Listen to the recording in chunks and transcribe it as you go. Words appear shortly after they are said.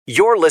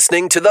You're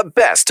listening to the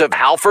best of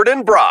Halford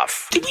and Brough.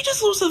 Did we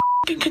just lose the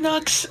f***ing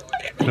Canucks?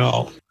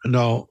 No.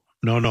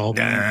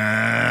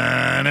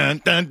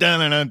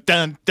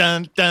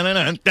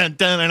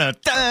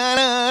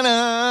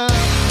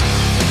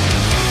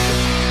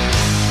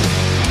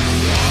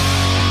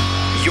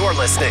 You're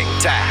listening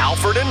to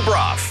Halford and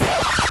Brough.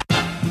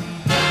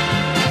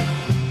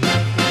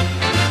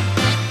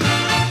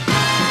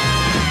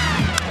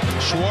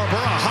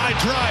 Schwarber, a high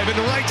drive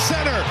into right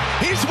center.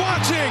 He's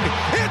watching.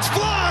 It's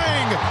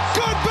flying.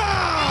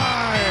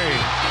 Goodbye.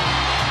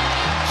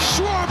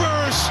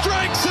 Schwarber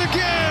strikes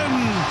again.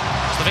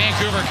 The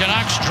Vancouver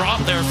Canucks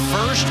dropped their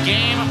first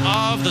game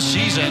of the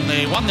season.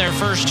 They won their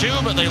first two,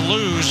 but they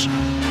lose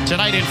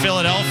tonight in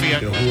Philadelphia.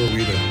 Who are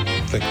we to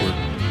think we're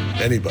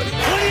anybody?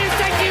 Who do you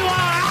think you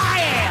are? I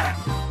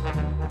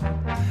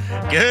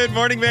am. Good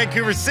morning,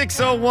 Vancouver.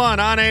 6:01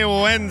 on a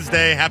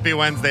Wednesday. Happy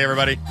Wednesday,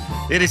 everybody.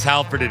 It is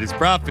Halford. It is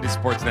Brough. It is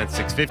Sportsnet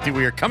 650.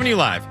 We are coming to you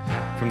live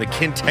from the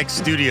Kintec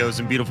Studios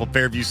in beautiful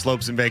Fairview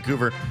Slopes in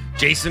Vancouver.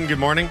 Jason, good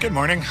morning. Good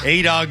morning.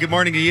 A-Dog, good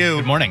morning to you.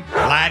 Good morning.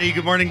 Laddie,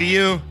 good morning to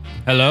you.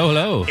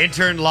 Hello.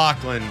 Intern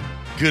Lachlan,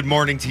 good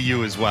morning to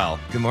you as well.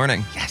 Good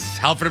morning. Yes.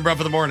 Halford and Brough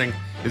for the morning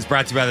is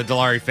brought to you by the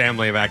Dilawri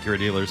family of Acura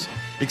dealers.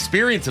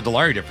 Experience a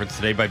Dilawri difference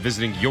today by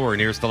visiting your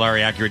nearest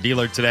Dilawri Acura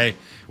dealer today.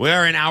 We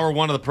are in hour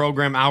one of the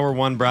program. Hour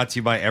one brought to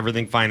you by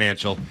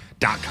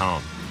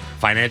everythingfinancial.com.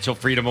 Financial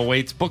freedom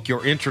awaits. Book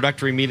your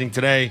introductory meeting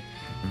today.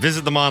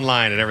 Visit them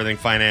online at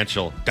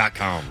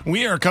everythingfinancial.com.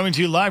 We are coming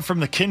to you live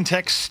from the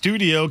Kintec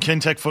studio.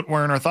 Kintec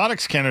Footwear and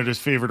Orthotics, Canada's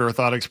favorite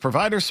orthotics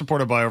provider,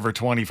 supported by over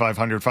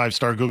 2,500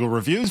 five-star Google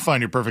reviews.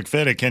 Find your perfect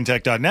fit at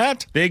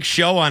kintec.net. Big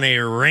show on a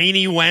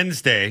rainy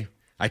Wednesday.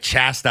 I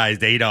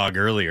chastised A-Dog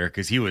earlier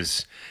because he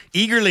was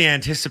eagerly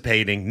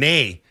anticipating,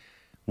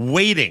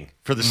 waiting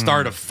for the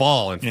start of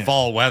fall and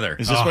fall weather.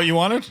 Is this what you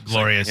wanted?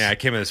 Glorious. Yeah, I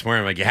came in this morning.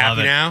 I'm like, you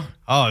happy now?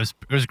 Oh, it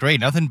was great.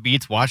 Nothing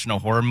beats watching a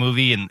horror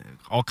movie and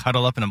all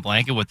cuddled up in a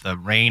blanket with the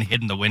rain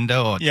hitting the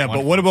window. Oh, Yeah,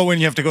 but what about when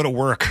you have to go to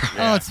work?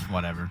 Oh, it's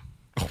whatever.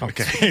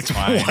 Okay, it's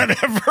fine.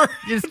 whatever.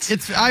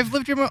 It's I've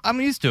lived here. I'm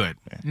used to it.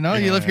 You know,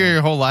 you live here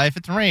your whole life.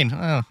 It's rain.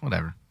 Oh,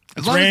 whatever.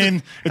 It's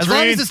rain. As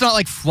long as it's not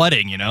like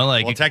flooding, you know?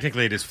 Like, Well,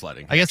 technically it is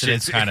flooding. I guess it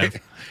is kind of.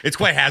 It's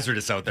quite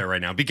hazardous out there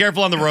right now. Be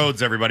careful on the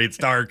roads, everybody. It's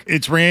dark.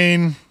 It's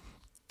rain.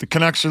 The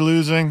Canucks are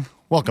losing.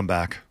 Welcome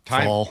back.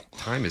 Fall.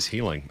 Time is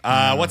healing.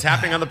 What's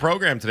happening on the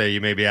program today,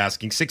 you may be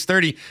asking.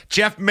 6:30,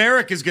 Jeff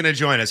Merrick is going to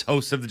join us,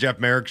 host of the Jeff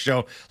Merrick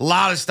Show. A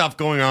lot of stuff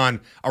going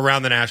on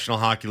around the National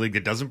Hockey League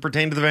that doesn't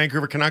pertain to the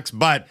Vancouver Canucks,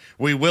 but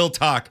we will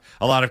talk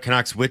a lot of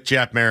Canucks with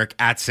Jeff Merrick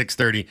at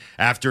 6:30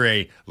 after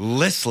a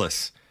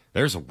listless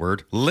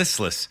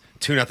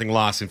 2-0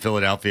 loss in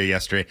Philadelphia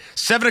yesterday.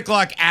 7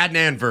 o'clock,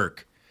 Adnan Virk.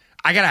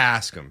 I got to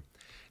ask him,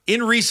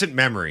 in recent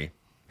memory,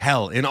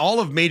 hell, in all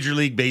of Major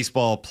League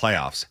Baseball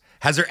playoffs,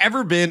 has there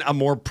ever been a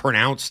more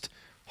pronounced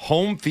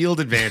home field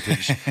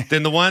advantage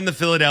than the one the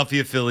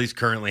Philadelphia Phillies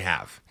currently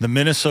have? The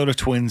Minnesota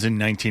Twins in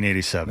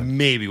 1987.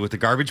 Maybe, with the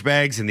garbage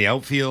bags in the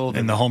outfield.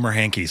 And the Homer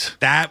Hankies.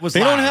 That was They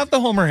loud. don't have the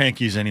Homer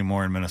Hankies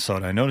anymore in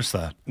Minnesota. I noticed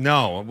that.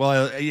 No.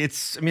 Well, I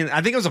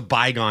think it was a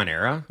bygone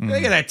era. I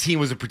think that team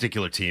was a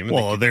particular team.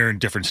 Well, they're in a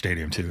different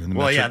stadium, too, in the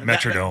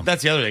Metrodome.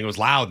 That's the other thing. It was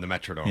loud in the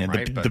Metrodome, Yeah,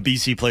 right? the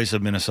BC place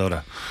of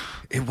Minnesota.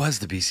 It was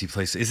the BC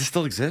place. Does it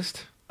still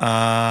exist?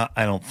 I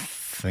don't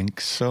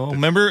think so.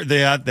 Remember, they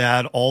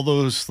had all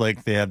those,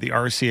 like, they had the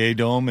RCA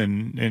Dome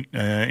in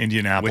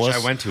Indianapolis. Which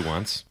I went to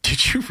once.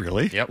 Did you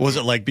really? Yep. Was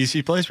it like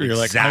BC Place where you're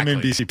like, I'm in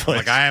BC Place?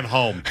 Like, I am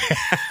home.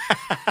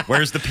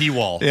 Where's the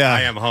P-wall? Yeah.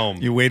 I am home.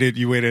 You waited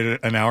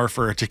an hour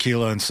for a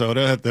tequila and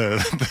soda at the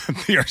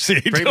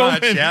RCA Pretty Dome.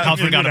 much, yeah.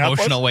 Halford got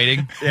emotional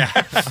waiting. Yeah.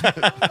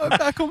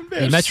 Back home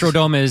The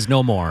Metrodome is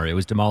no more. It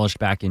was demolished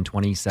back in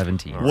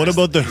 2017. What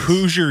about the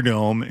Hoosier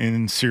Dome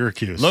in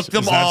Syracuse? Look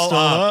them Is that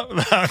all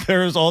still up.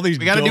 There's all these.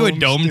 We got to do a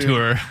dome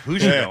tour.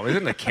 Who's your dome?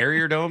 Isn't the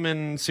Carrier Dome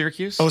in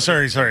Syracuse? Oh,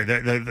 sorry.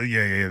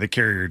 The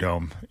Carrier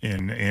Dome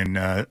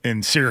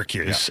in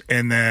Syracuse,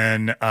 and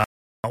then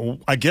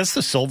I guess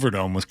the Silver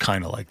Dome was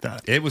kind of like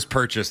that. It was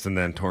purchased and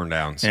then torn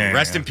down. So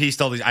rest in peace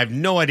to all these. I have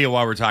no idea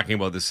why we're talking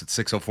about this at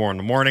 6:04 in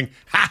the morning.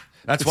 Ha!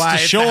 That's why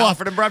it's the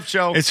Halford and Brough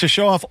Show. It's to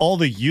show off all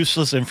the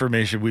useless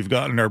information we've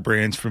got in our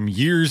brains from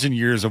years and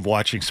years of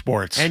watching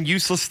sports. And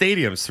useless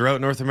stadiums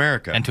throughout North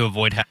America. And to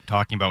avoid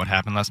talking about what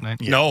happened last night.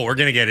 No, we're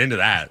going to get into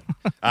that.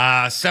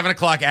 7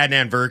 o'clock,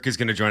 Adnan Virk is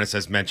going to join us,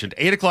 as mentioned.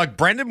 8 o'clock,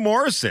 Brendan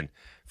Morrison,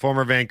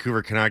 former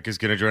Vancouver Canuck, is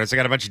going to join us. I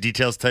got a bunch of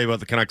details to tell you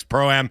about the Canucks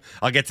Pro-Am.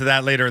 I'll get to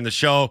that later in the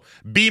show.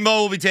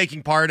 BMO will be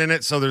taking part in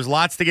it, so there's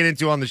lots to get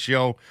into on the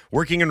show.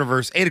 Working in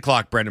reverse, 8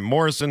 o'clock, Brendan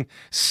Morrison.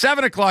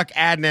 7 o'clock,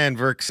 Adnan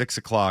Virk.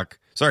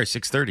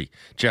 6:30.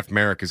 Jeff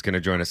Merrick is going to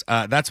join us.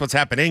 That's what's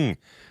happening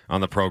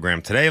on the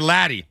program today.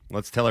 Laddie,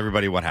 let's tell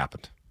everybody what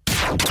happened.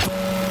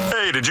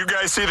 Hey, did you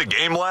guys see the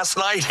game last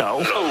night? No.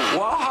 What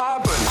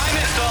happened? I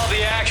missed all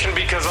the action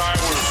because I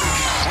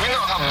was... We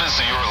know how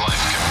busy your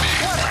life can be.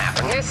 What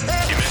happened? You missed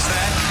that?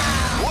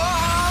 What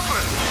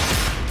happened?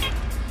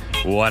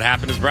 What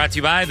Happened is brought to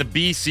you by the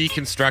BC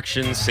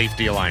Construction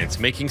Safety Alliance,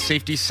 making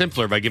safety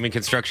simpler by giving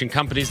construction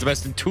companies the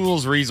best in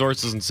tools,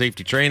 resources, and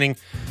safety training.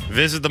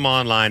 Visit them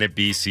online at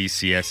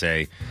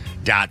bccsa.ca.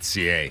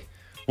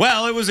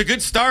 Well, it was a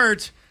good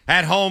start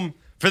at home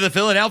for the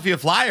Philadelphia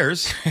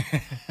Flyers.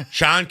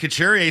 Sean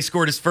Couturier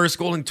scored his first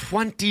goal in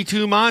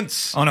 22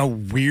 months. On a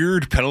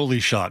weird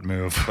penalty shot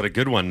move. But a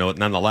good one,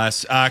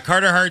 nonetheless.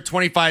 Carter Hart,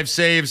 25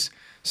 saves.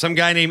 Some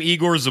guy named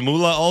Igor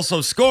Zamula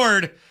also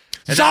scored.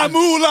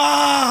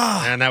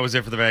 Zamula! And that was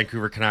it for the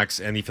Vancouver Canucks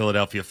and the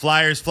Philadelphia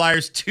Flyers.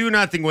 Flyers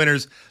 2-0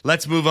 winners.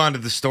 Let's move on to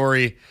the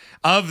story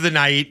of the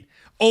night,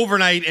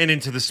 overnight and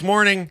into this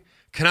morning.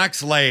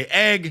 Canucks lay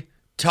egg.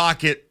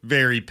 Tocchet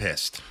very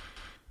pissed.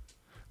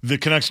 The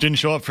Canucks didn't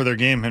show up for their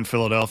game in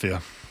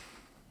Philadelphia.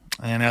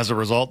 And as a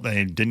result,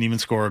 they didn't even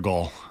score a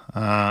goal.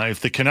 If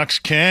the Canucks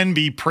can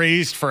be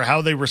praised for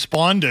how they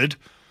responded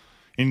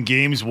in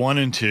games 1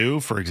 and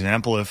 2, for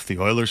example, if the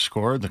Oilers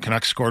scored, the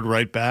Canucks scored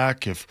right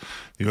back. If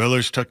the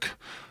Oilers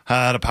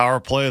had a power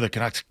play, the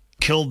Canucks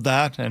killed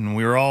that, and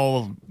we were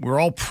all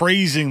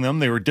praising them.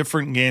 They were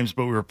different games,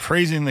 but we were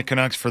praising the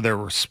Canucks for their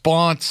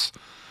response.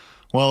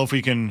 Well, if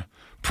we can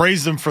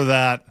praise them for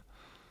that,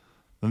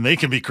 then they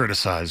can be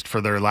criticized for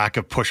their lack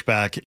of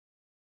pushback.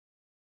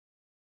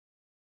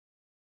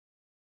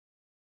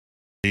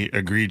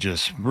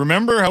 Egregious.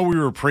 Remember how we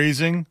were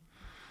praising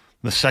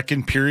the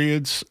second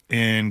periods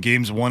in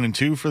games 1 and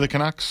 2 for the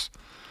Canucks?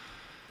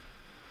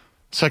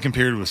 Second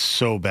period was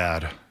so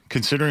bad.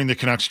 Considering the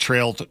Canucks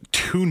trailed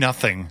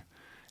 2-0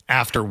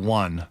 after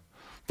 1,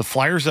 the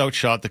Flyers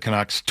outshot the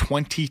Canucks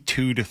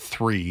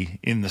 22-3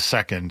 in the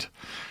second,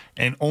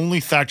 and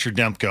only Thatcher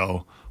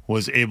Demko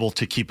was able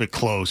to keep it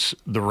close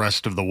the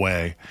rest of the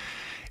way.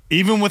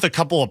 Even with a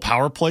couple of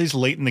power plays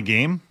late in the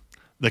game,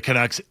 the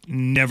Canucks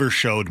never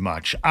showed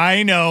much.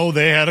 I know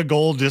they had a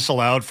goal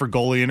disallowed for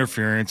goalie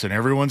interference, and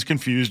everyone's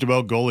confused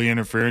about goalie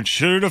interference.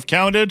 Should it have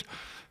counted?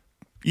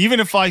 Even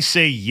if I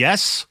say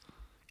yes,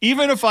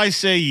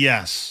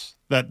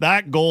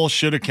 that goal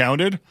should have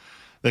counted,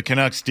 the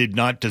Canucks did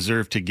not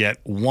deserve to get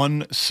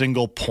one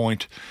single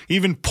point,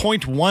 even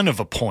 0.1 of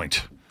a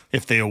point,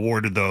 if they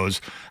awarded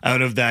those,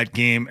 out of that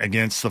game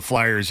against the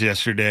Flyers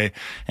yesterday.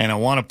 And I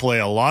want to play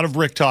a lot of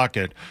Rick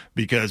Tocchet,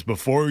 because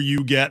before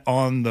you get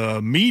on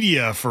the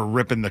media for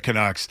ripping the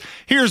Canucks,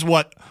 here's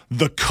what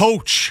the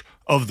coach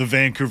of the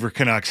Vancouver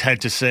Canucks had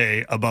to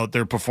say about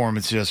their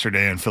performance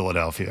yesterday in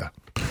Philadelphia.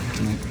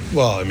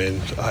 Well, I mean,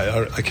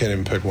 I can't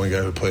even pick one guy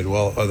who played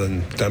well other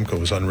than Demko.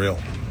 Was unreal.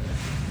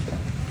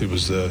 He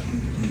was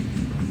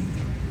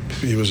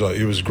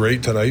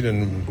great tonight,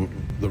 and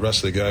the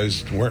rest of the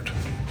guys weren't.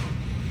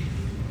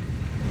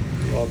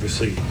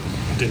 Obviously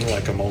didn't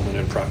like a moment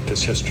in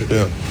practice yesterday.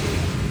 Yeah.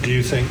 Do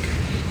you think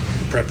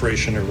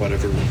preparation or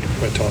whatever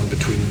went on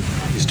between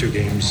these two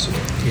games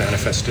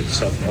manifested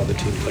itself in how the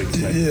team played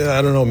tonight? Yeah,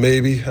 I don't know,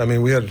 maybe. I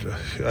mean, I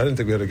didn't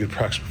think we had a good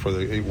practice before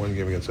the 8-1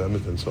 game against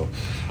Edmonton, so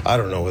I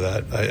don't know with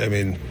that. I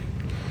mean,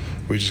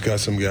 we just got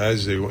some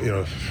guys, they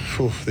better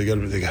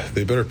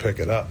pick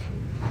it up.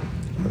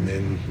 I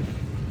mean,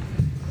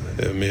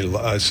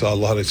 I saw a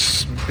lot of,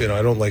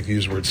 I don't like to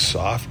use the word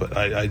soft, but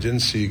I didn't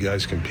see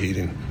guys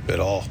competing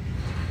at all.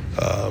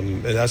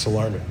 And that's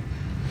alarming.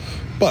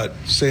 But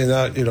saying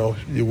that,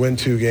 you win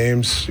 2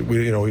 games,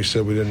 we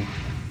said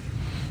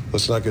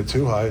let's not get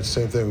too high. It's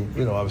the same thing,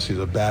 obviously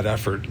it's a bad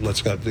effort.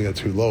 Let's not get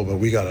too low, but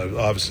we got to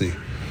go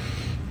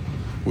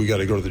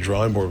to the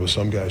drawing board with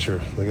some guys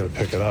here. They got to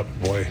pick it up.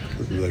 Boy,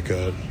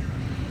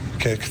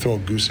 can't throw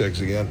goose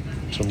eggs again,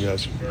 some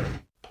guys.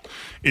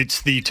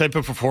 It's the type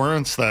of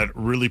performance that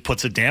really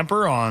puts a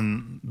damper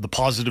on the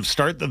positive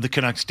start that the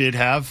Canucks did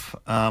have.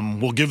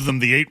 We'll give them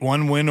the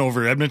 8-1 win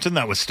over Edmonton.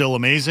 That was still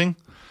amazing.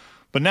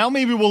 But now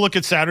maybe we'll look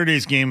at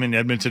Saturday's game in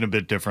Edmonton a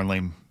bit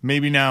differently.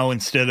 Maybe now,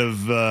 instead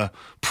of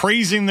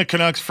praising the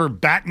Canucks for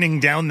battening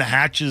down the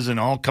hatches and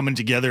all coming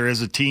together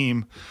as a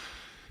team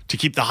to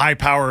keep the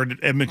high-powered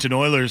Edmonton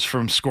Oilers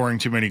from scoring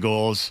too many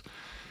goals,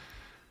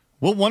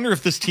 we'll wonder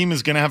if this team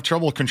is going to have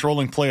trouble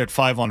controlling play at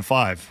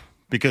 5-on-5.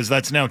 Because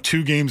that's now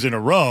 2 games in a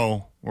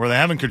row where they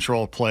haven't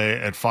controlled play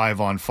at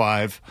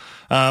 5-on-5.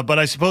 But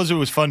I suppose it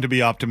was fun to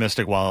be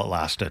optimistic while it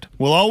lasted.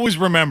 We'll always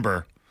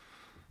remember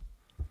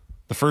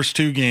the first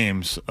 2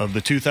 games of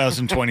the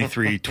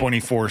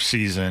 2023-24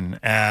 season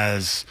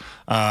as,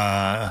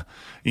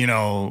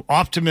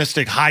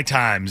 optimistic high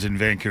times in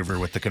Vancouver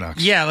with the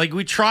Canucks. Yeah,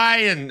 we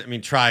try,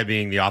 try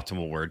being the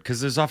optimal word, because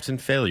there's often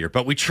failure.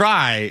 But we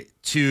try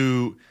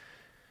to,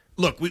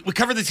 look, we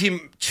cover the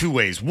team 2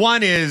 ways.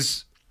 One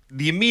is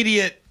the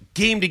immediate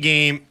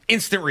game-to-game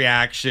instant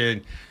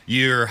reaction.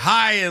 You're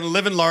high and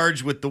living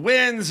large with the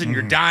wins, and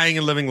you're dying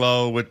and living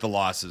low with the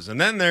losses. And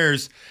then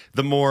there's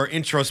the more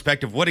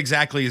introspective, what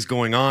exactly is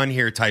going on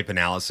here type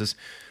analysis,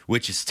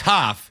 which is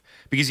tough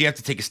because you have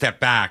to take a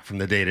step back from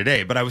the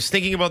day-to-day. But I was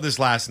thinking about this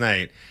last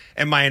night,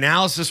 and my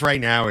analysis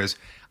right now is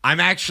I'm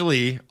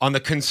actually on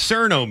the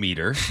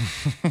concernometer,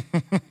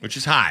 which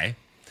is high.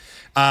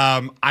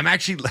 I'm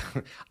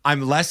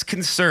less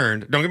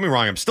concerned. Don't get me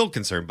wrong, I'm still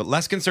concerned, but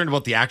less concerned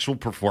about the actual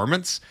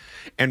performance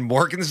and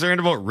more concerned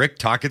about Rick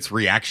Tocchet's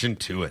reaction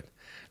to it.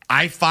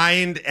 I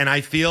find and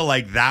I feel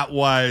like that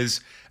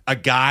was a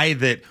guy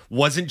that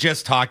wasn't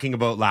just talking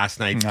about last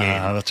night's game.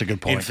 That's a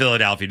good point. In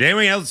Philadelphia. Did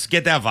anyone else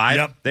get that vibe?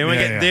 Yep.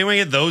 Did anyone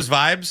get those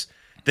vibes?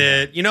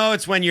 That,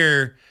 it's when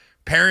your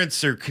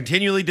parents are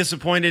continually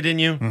disappointed in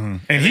you. Mm-hmm.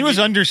 And he was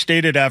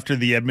understated after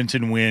the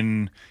Edmonton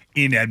win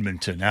in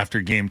Edmonton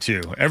after game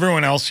 2.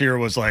 Everyone else here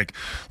was like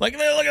look at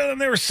them,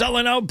 they were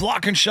selling out,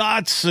 blocking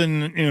shots,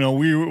 and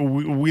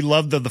we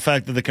loved the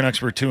fact that the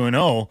Canucks were 2-0.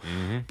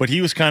 Mm-hmm. But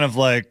he was kind of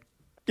like,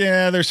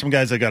 yeah, there's some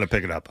guys that got to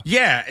pick it up.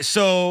 Yeah,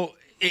 so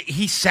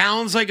he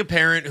sounds like a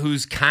parent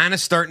who's kind of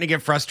starting to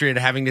get frustrated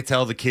having to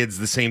tell the kids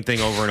the same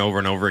thing over and over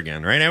and over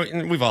again, right?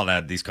 And we've all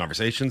had these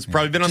conversations.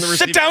 Probably been on the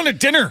Sit down at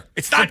dinner.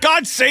 It's not, for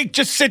God's sake,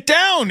 just sit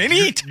down and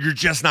eat. You're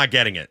just not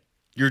getting it.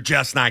 You're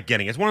just not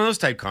getting it. It's one of those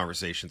type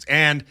conversations.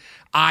 And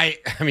I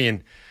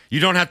mean, you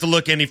don't have to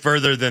look any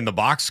further than the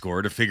box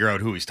score to figure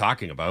out who he's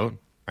talking about,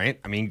 right?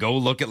 I mean, go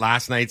look at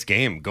last night's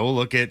game. Go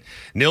look at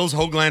Nils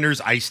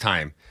Höglander's ice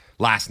time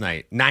last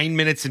night. 9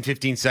 minutes and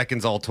 15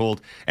 seconds all told.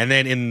 And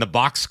then in the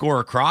box score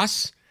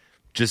across,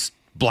 just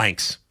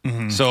blanks.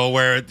 Mm-hmm. So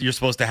where you're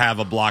supposed to have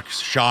a blocked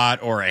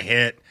shot or a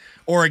hit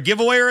or a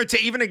giveaway or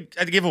even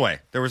a giveaway.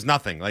 There was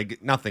nothing.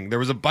 There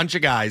was a bunch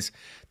of guys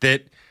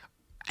that,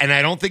 and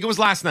I don't think it was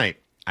last night.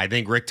 I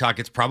think Rick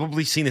Tocchet's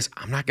probably seen this.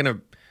 I'm not going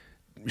to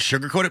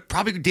sugarcoat it.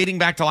 Probably dating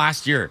back to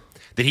last year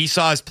that he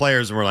saw his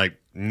players and were like,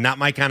 not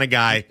my kind of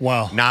guy.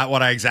 Well, not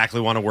what I exactly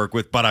want to work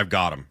with, but I've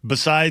got him.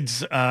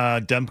 Besides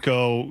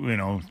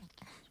Demko,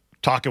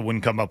 Tocchet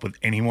wouldn't come up with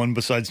anyone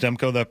besides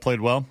Demko that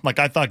played well. Like,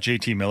 I thought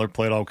JT Miller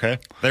played okay.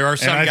 There are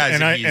some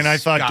guys and I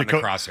thought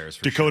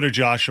crosshairs Dakota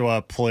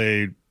Joshua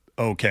played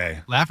okay.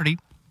 Lafferty.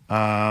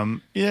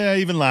 Yeah,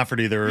 even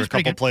Lafferty. There were a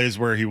couple plays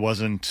where he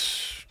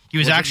wasn't. He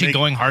was actually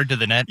going hard to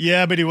the net.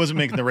 Yeah, but he wasn't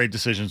making the right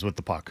decisions with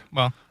the puck.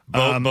 Well,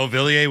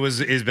 Beauvillier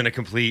has been a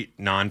complete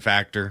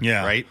non-factor.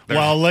 Yeah, right.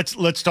 Well,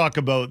 let's talk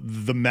about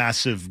the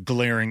massive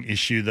glaring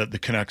issue that the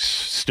Canucks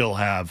still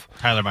have.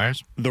 Tyler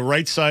Myers. The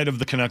right side of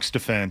the Canucks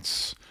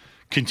defense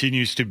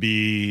continues to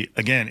be,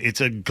 again,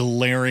 it's a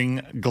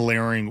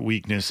glaring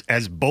weakness,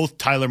 as both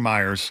Tyler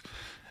Myers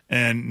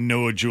and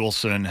Noah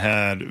Juulsen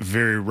had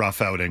very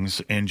rough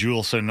outings, and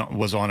Juulsen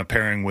was on a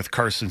pairing with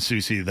Carson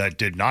Soucy that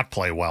did not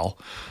play well.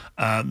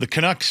 The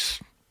Canucks,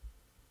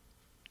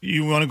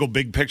 you want to go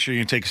big picture,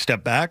 you take a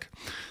step back,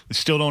 they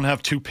still don't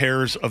have two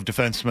pairs of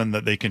defensemen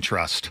that they can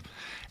trust.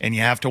 And you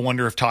have to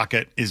wonder if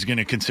Tocchet is going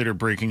to consider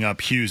breaking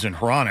up Hughes and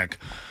Hronek.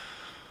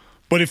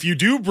 But if you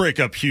do break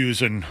up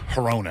Hughes and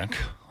Hronek,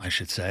 I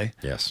should say,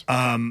 yes,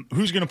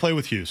 who's going to play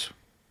with Hughes?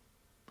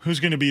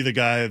 Who's going to be the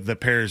guy that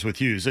pairs with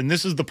Hughes? And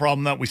this is the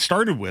problem that we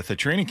started with at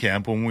training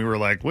camp when we were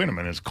like, wait a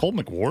minute, is Cole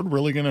McWard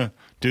really going to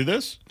do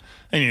this?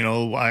 And,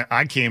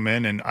 I came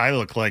in and I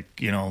look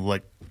like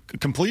a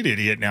complete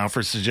idiot now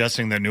for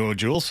suggesting that Noah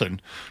Juulsen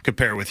could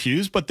pair with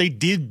Hughes. But they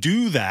did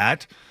do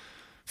that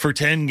for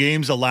 10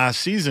 games of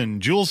last season.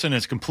 Juulsen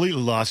has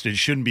completely lost it. He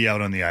shouldn't be out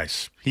on the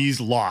ice.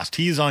 He's lost.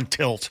 He's on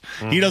tilt.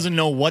 Mm-hmm. He doesn't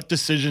know what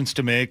decisions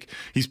to make.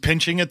 He's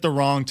pinching at the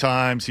wrong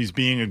times. He's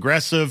being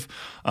aggressive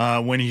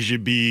when he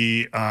should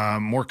be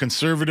more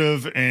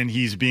conservative, and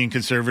he's being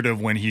conservative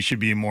when he should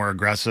be more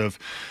aggressive.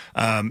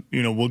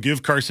 We'll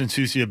give Carson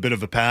Soucy a bit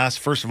of a pass,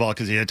 first of all,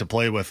 because he had to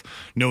play with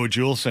Noah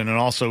Juulsen and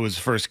also his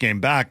first game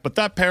back. But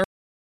that pair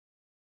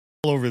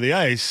all over the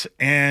ice,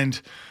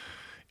 and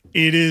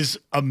it is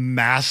a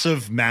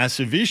massive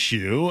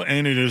issue,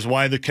 and it is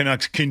why the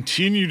Canucks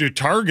continue to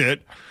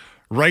target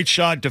right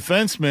shot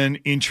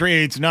defensemen in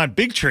trades, not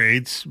big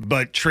trades,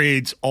 but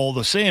trades all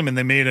the same. And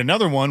they made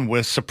another one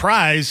with,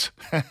 surprise,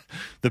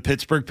 the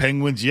Pittsburgh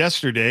Penguins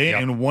yesterday.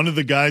 Yep. And one of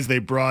the guys they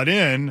brought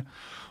in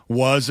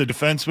was a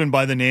defenseman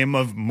by the name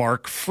of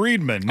Mark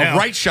Friedman. Now, a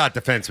right shot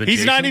defenseman. He's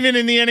Jason. not even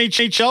in the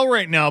NHL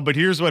right now, but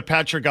here's what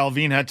Patrick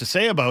Allvin had to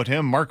say about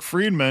him. Mark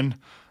Friedman,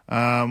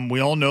 we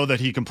all know that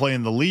he can play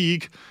in the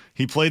league.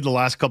 He played the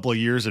last couple of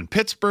years in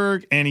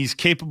Pittsburgh, and he's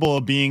capable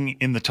of being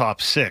in the top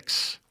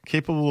six.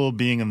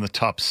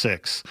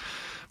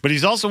 But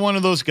he's also one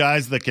of those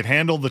guys that can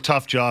handle the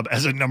tough job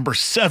as a number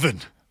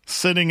 7,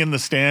 sitting in the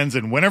stands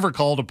and whenever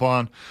called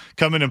upon,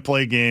 come in and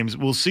play games.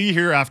 We'll see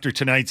here after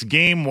tonight's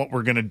game what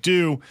we're going to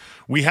do.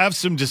 We have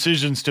some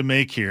decisions to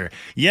make here.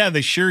 Yeah,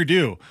 they sure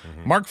do.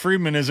 Mm-hmm. Mark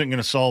Friedman isn't going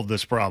to solve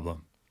this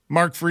problem.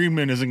 Mark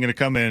Friedman isn't going to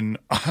come in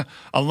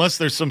unless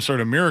there's some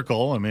sort of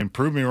miracle. I mean,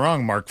 prove me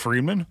wrong, Mark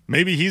Friedman.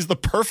 Maybe he's the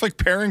perfect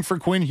pairing for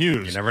Quinn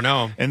Hughes. You never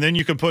know. And then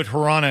you could put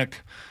Hronek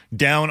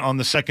down on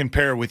the second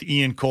pair with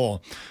Ian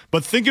Cole.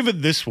 But think of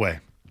it this way.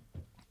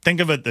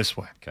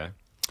 Okay.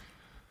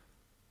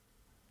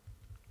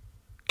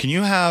 Can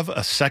you have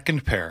a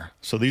second pair?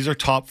 So these are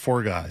top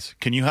 4 guys.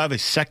 Can you have a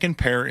second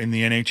pair in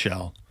the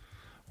NHL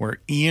where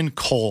Ian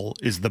Cole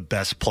is the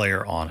best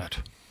player on it?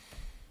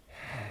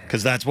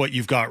 Because that's what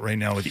you've got right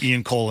now with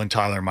Ian Cole and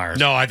Tyler Myers.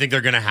 No, I think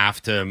they're going to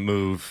have to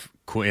move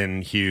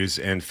Quinn Hughes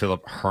and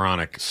Philip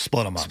Hronik.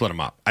 Split them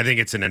up. I think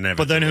it's an inevitability.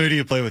 But then who do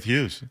you play with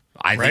Hughes?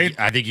 I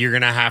think you're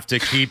going to have to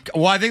keep.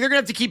 Well, I think they're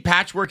going to have to keep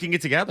patchworking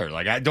it together.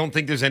 Like, I don't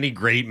think there's any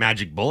great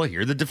magic bullet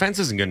here. The defense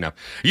isn't good enough.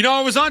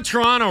 I was on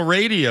Toronto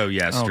radio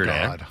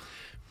yesterday. Oh, God.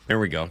 There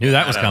we go. Knew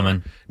that was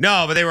coming.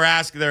 No, but they were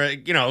asking,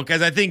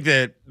 because I think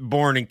that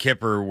Bourne and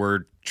Kipper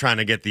were trying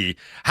to get the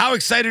how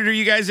excited are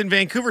you guys in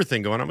Vancouver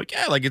thing going. I'm like,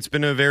 yeah, like it's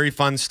been a very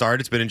fun start.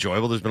 It's been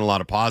enjoyable. There's been a lot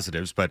of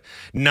positives, but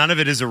none of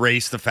it has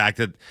erased the fact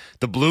that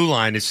the blue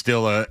line is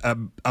still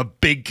a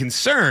big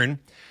concern.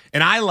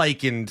 And I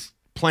likened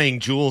playing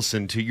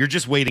Juleson to you're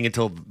just waiting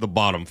until the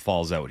bottom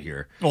falls out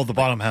here. Well, the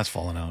bottom has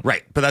fallen out.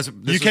 Right. But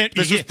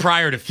this was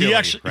prior to Philly.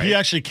 He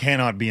actually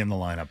cannot be in the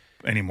lineup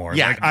anymore.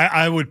 Yeah. Like,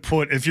 I would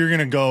put, if you're going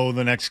to go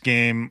the next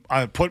game,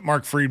 I would put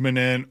Mark Friedman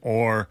in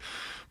or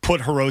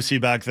put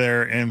Hirose back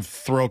there and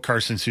throw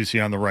Carson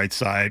Soucy on the right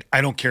side. I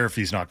don't care if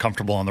he's not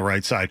comfortable on the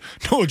right side.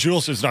 Noah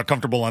Juleson's not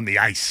comfortable on the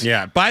ice.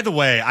 Yeah. By the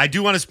way, I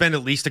do want to spend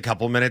at least a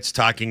couple minutes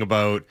talking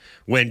about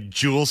when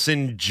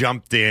Juleson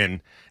jumped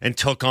in and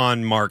took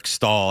on Mark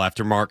Stahl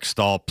after Mark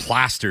Stahl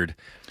plastered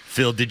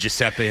Phil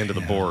DiGiuseppe into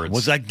the boards.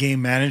 Was that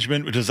game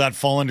management? Does that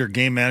fall under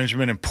game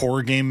management and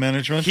poor game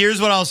management?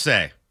 Here's what I'll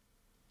say.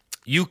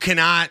 You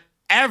cannot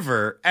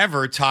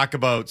ever talk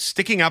about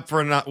sticking up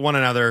for one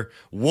another,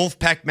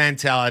 Wolfpack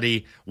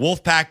mentality,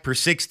 Wolfpack per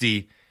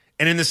 60,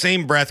 and in the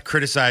same breath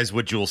criticize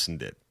what Juleson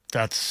did.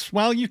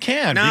 You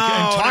can. No,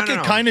 and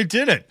no. kind of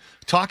did it.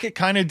 Tocchet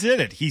kind of did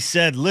it. He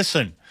said,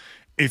 listen,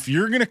 if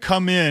you're going to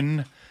come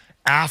in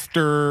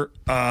after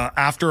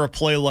a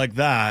play like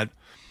that,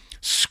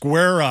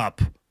 square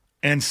up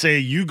and say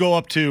you go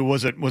up to,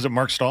 was it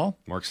Mark Stahl?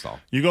 Mark Stahl.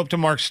 You go up to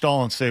Mark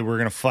Stahl and say, we're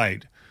going to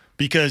fight.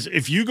 Because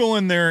if you go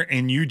in there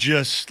and you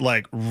just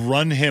like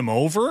run him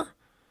over,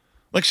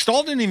 like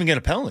Stahl didn't even get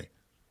a penalty.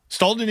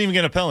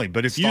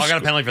 But if Stahl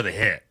got a penalty for the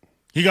hit.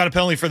 He got a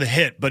penalty for the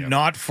hit, but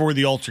not for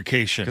the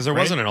altercation. Because there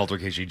wasn't an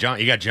altercation.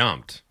 He got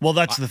jumped. Well,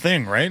 that's the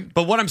thing, right?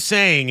 But what I'm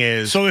saying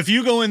is... So if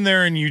you go in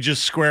there and you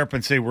just square up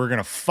and say, we're going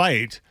to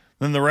fight,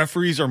 then the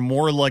referees are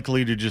more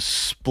likely to just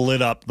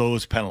split up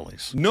those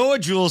penalties. Noah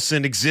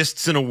Juleson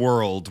exists in a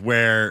world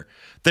where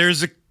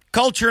there's a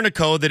culture and a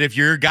code that if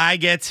your guy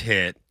gets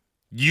hit,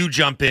 you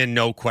jump in,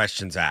 no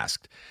questions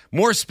asked.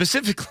 More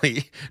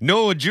specifically,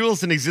 Noah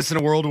Juleson exists in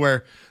a world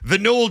where the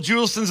Noah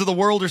Julesons of the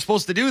world are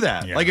supposed to do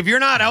that. Yeah. Like, if you're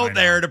not out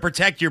there to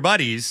protect your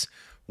buddies,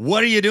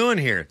 what are you doing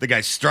here? The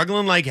guy's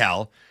struggling like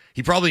hell.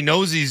 He probably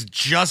knows he's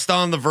just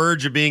on the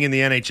verge of being in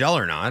the NHL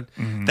or not.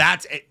 Mm-hmm.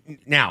 That's it.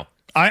 Now.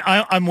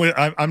 I'm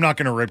not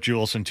going to rip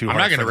Juleson too hard.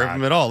 I'm not going to rip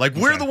him at all. Like,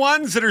 we're the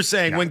ones that are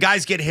saying when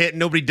guys get hit and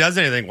nobody does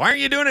anything, why aren't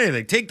you doing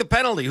anything? Take the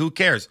penalty. Who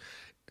cares?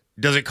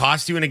 Does it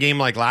cost you in a game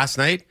like last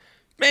night?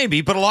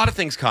 Maybe, but a lot of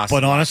things cost.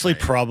 But honestly,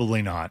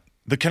 probably not.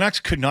 The Canucks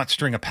could not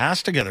string a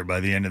pass together by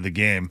the end of the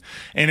game.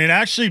 And it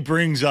actually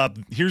brings up,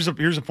 here's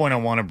a point I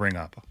want to bring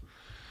up.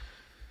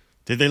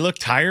 Did they look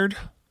tired?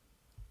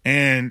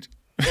 And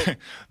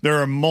there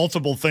are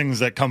multiple things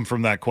that come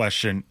from that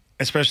question,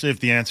 especially if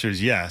the answer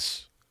is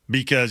yes.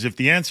 Because if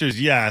the answer is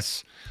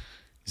yes,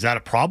 is that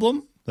a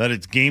problem? That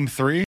it's game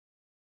 3?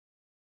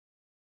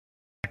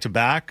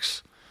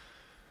 Back-to-backs?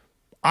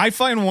 I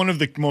find one of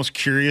the most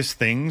curious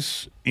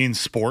things in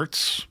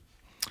sports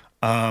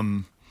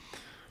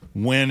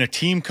when a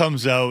team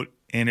comes out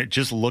and it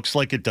just looks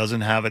like it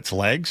doesn't have its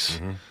legs.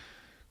 Mm-hmm.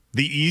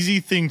 The easy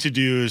thing to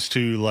do is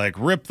to like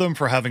rip them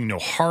for having no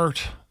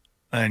heart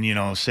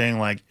and, saying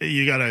like,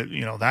 you gotta,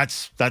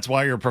 that's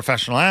why you're a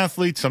professional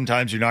athlete.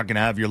 Sometimes you're not going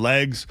to have your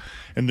legs,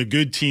 and the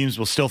good teams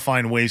will still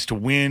find ways to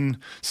win,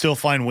 still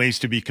find ways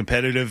to be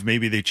competitive.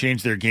 Maybe they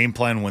change their game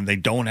plan when they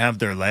don't have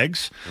their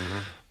legs. Mm-hmm.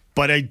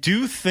 But I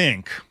do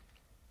think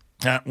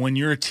that when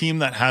you're a team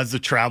that has the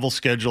travel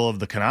schedule of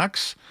the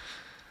Canucks,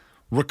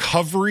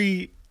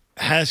 recovery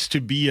has to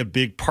be a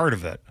big part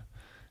of it.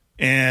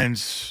 And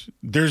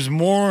there's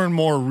more and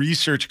more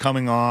research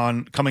coming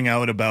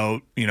out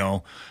about,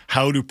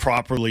 how to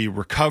properly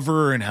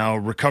recover and how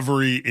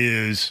recovery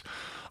is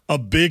a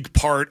big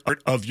part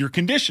of your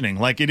conditioning.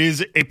 Like, it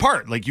is a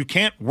part. Like, you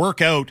can't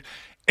work out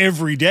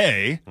every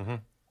day. Mm-hmm.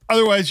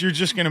 Otherwise, you're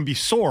just going to be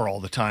sore all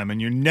the time, and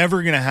you're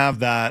never going to have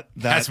that.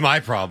 That's my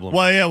problem.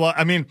 Well, yeah. Well,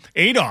 I mean,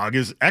 A-Dog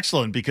is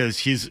excellent because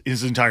his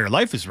entire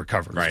life is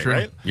recovery.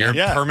 Right? You're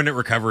in permanent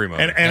recovery mode.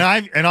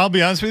 And I'll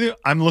be honest with you,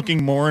 I'm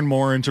looking more and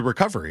more into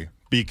recovery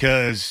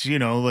because,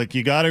 like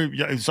you got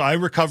to. So I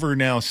recover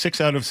now 6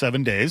 out of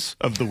 7 days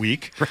of the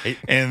week, right?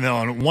 And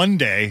on one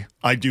day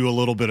I do a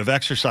little bit of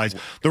exercise.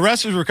 The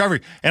rest is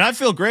recovery, and I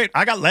feel great.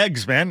 I got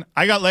legs, man.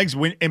 I got legs.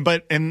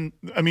 In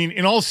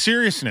all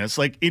seriousness,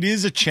 like, it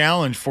is a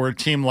challenge for a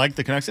team like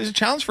the Canucks. It's a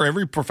challenge for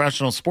every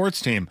professional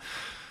sports team.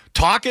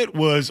 Tocchet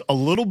was a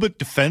little bit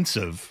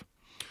defensive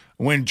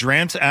when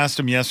Drance asked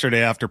him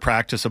yesterday after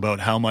practice about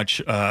how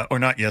much, or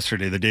not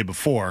yesterday, the day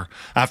before,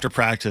 after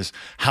practice,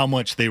 how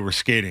much they were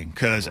skating.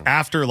 Because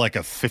after like a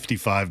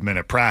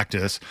 55-minute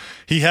practice,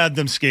 he had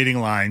them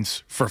skating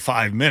lines for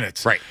 5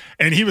 minutes. Right.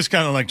 And he was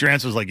kind of like,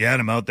 Drance was like, yeah,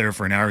 I'm out there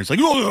for an hour. He's like,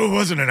 oh, it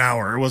wasn't an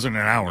hour. It wasn't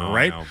an hour, No,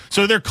 right? no.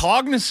 So they're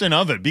cognizant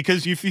of it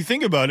because if you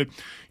think about it,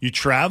 you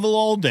travel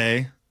all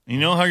day. You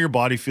know how your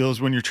body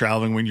feels when you're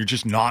traveling, when you're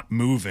just not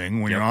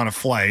moving, when you're on a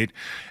flight.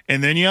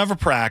 And then you have a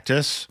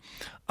practice.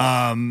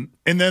 And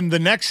then the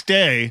next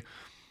day,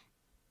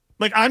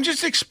 like I'm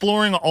just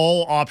exploring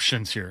all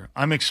options here.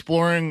 I'm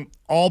exploring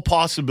all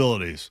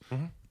possibilities.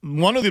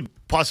 One of the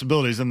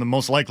possibilities, and the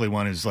most likely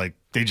one, is like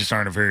they just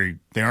aren't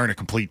a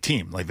complete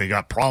team. Like they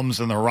got problems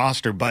in their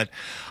roster. But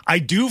I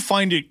do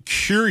find it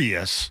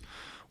curious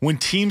when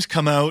teams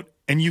come out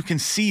and you can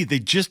see they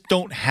just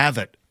don't have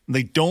it.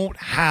 They don't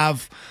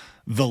have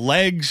the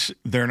legs.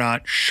 They're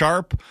not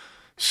sharp.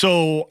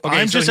 So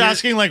I'm just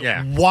asking, like,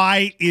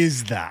 why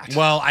is that?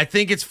 Well, I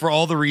think it's for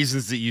all the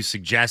reasons that you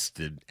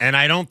suggested. And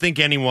I don't think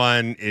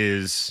anyone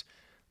is,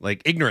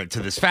 like, ignorant to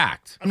this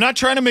fact. I'm not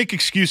trying to make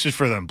excuses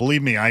for them.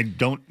 Believe me, I'm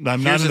not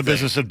in the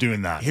business of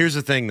doing that. Here's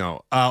the thing,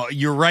 though.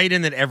 You're right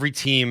in that every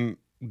team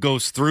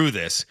goes through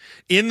this.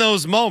 In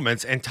those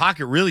moments, and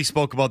Tocchet really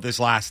spoke about this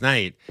last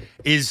night,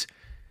 is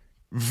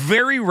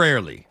very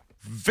rarely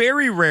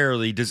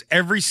does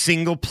every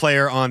single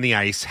player on the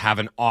ice have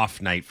an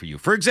off night for you.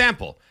 For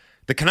example,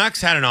 the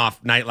Canucks had an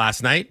off night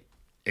last night,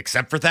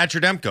 except for Thatcher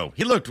Demko.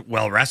 He looked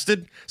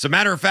well-rested. As a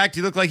matter of fact,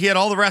 he looked like he had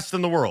all the rest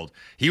in the world.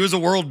 He was a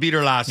world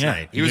beater last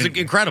night. He was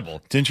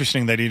incredible. It's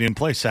interesting that he didn't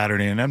play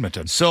Saturday in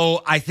Edmonton.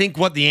 So I think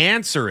what the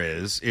answer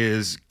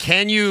is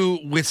can you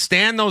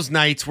withstand those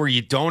nights where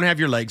you don't have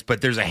your legs,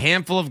 but there's a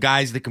handful of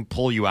guys that can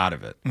pull you out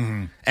of it?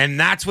 Mm-hmm. And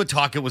that's what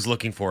Tocchet was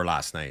looking for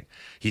last night.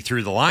 He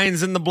threw the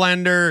lines in the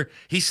blender.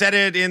 He said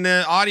it in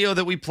the audio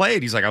that we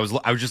played. He's like, I was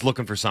just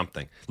looking for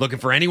something, looking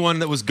for anyone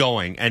that was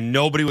going, and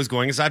nobody was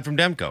going aside from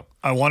Demko.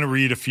 I want to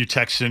read a few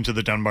texts into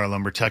the Dunbar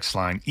Lumber text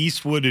line.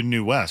 Eastwood and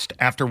New West.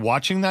 After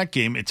watching that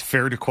game, it's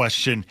fair to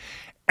question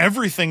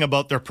everything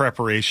about their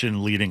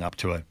preparation leading up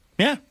to it.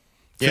 Yeah.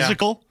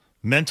 Physical,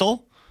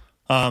 mental,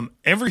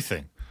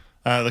 everything.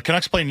 The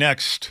Canucks play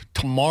next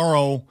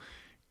tomorrow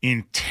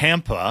in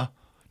Tampa.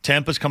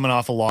 Tampa's coming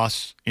off a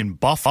loss in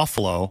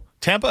Buffalo.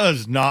 Tampa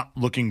is not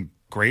looking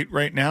great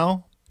right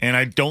now, and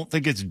I don't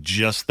think it's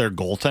just their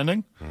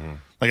goaltending.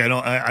 Like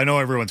I know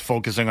everyone's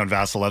focusing on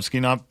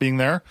Vasilevsky not being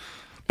there,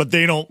 but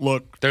they don't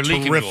look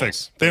terrific.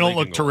 They don't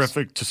look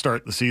terrific to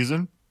start the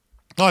season.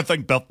 No, I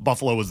think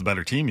Buffalo was the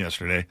better team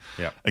yesterday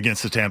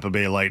against the Tampa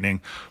Bay Lightning.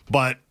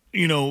 But,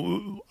 you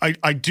know,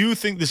 I do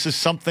think this is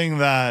something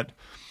that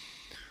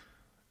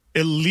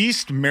at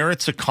least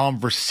merits a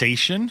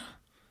conversation.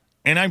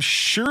 And I'm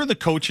sure the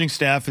coaching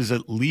staff is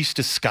at least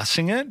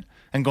discussing it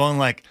and going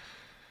like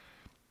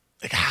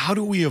how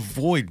do we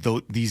avoid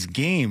these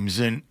games?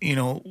 And, you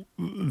know,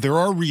 there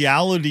are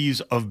realities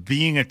of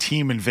being a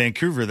team in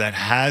Vancouver that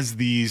has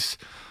these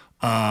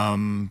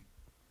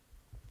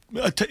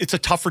it's a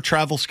tougher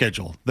travel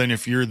schedule than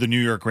if you're the New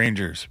York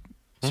Rangers.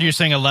 So you're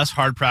saying a less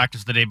hard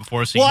practice the day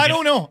before? So I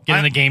don't know. Get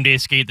in the game day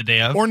skate the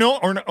day of?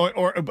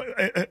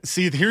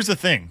 See, here's the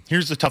thing.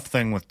 Here's the tough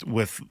thing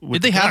with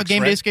Did they have a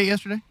game day skate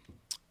yesterday?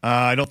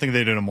 I don't think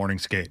they did a morning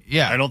skate.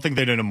 Yeah. I don't think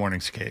they did a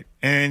morning skate.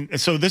 And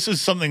so this is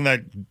something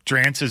that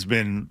Drance has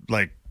been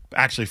like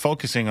actually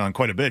focusing on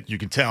quite a bit. You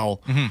can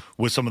tell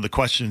with some of the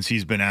questions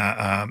he's been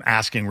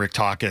asking Rick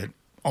Tocchet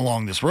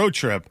along this road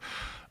trip.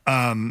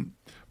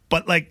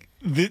 But like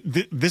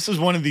this is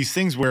one of these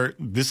things where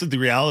this is the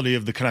reality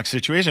of the Canucks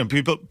situation.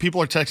 People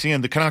are texting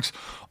in, the Canucks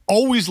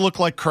always look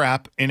like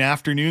crap in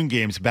afternoon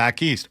games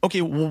back east.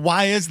 Okay, well,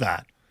 why is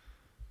that?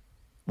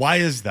 Why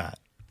is that?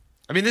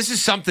 I mean, this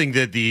is something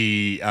that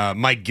the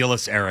Mike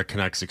Gillis era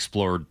Canucks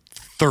explored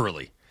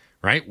thoroughly,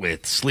 right?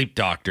 With sleep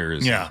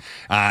doctors,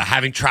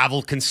 having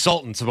travel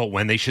consultants about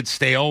when they should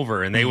stay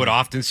over. And they would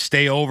often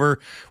stay over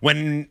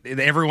when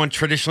everyone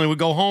traditionally would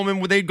go home,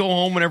 and they'd go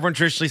home when everyone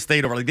traditionally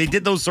stayed over. Like they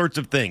did those sorts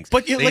of things.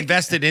 But they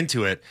invested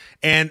into it,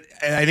 and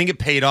I think it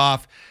paid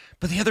off.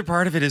 But the other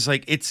part of it is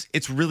like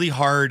it's really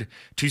hard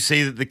to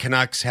say that the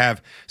Canucks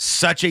have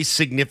such a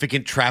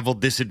significant travel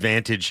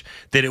disadvantage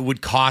that it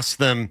would cost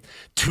them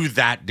to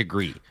that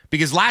degree.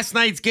 Because last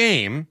night's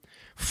game,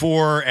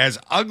 for as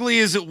ugly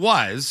as it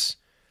was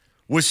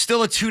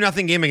still a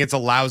 2-0 game against a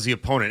lousy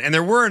opponent. And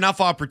there were enough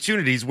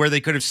opportunities where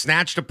they could have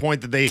snatched a point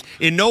that they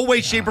in no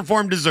way, shape, or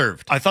form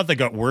deserved. I thought they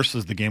got worse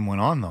as the game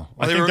went on, though.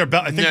 Well, I think their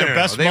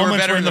best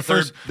moments were in the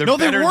first. They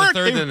weren't. In the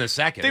third than the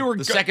second.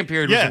 The second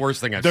period was the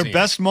worst thing I've seen. Their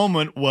best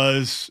moment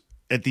was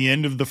at the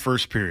end of the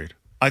first period.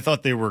 I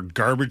thought they were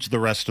garbage the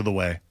rest of the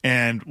way.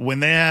 And when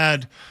they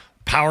had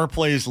power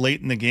plays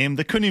late in the game,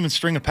 they couldn't even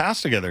string a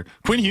pass together.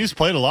 Quinn Hughes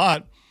played a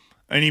lot,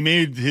 and he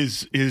made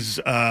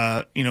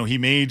he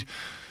made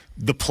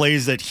the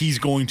plays that he's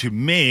going to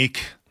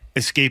make,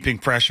 escaping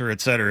pressure,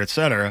 et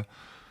cetera,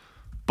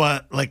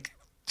 but like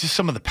just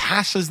some of the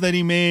passes that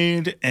he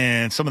made,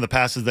 and some of the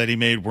passes that he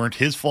made weren't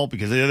his fault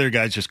because the other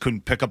guys just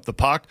couldn't pick up the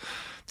puck.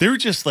 They were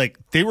just like,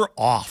 they were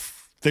off.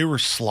 They were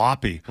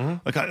sloppy.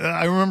 Like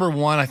I remember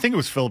one, I think it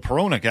was Phil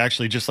Peronic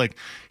actually, just like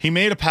he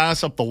made a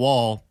pass up the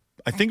wall.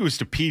 I think it was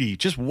to Petey,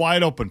 just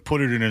wide open,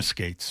 put it in his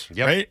skates,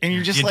 right? And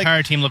you're just the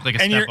entire team looked like a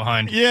step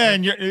behind. Yeah,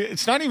 and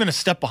it's not even a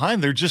step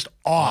behind. They're just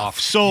off.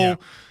 So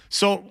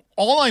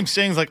all I'm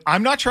saying is like,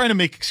 I'm not trying to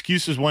make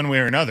excuses one way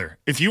or another.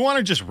 If you want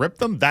to just rip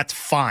them, that's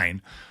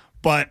fine.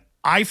 But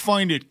I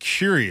find it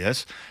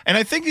curious. And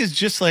I think it's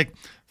just like,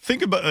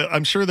 think about,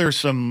 I'm sure there's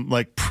some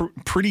like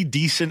pretty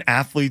decent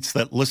athletes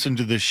that listen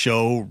to this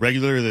show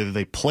regularly.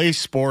 They play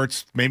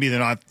sports. Maybe they're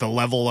not the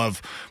level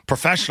of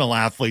professional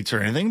athletes or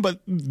anything, but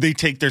they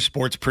take their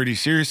sports pretty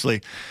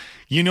seriously.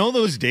 You know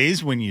those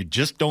days when you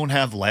just don't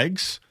have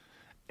legs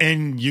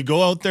and you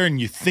go out there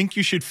and you think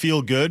you should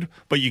feel good,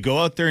 but you go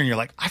out there and you're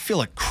like, I feel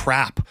like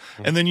crap.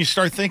 And then you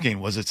start thinking,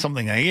 was it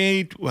something I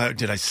ate?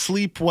 Did I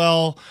sleep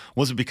well?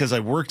 Was it because I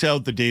worked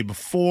out the day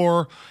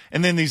before?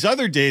 And then these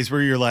other days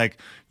where you're like,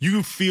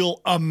 you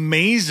feel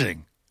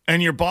amazing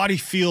and your body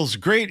feels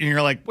great. And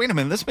you're like, wait a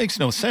minute, this makes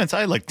no sense.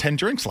 I had like 10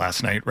 drinks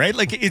last night, right?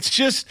 Like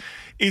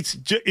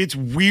it's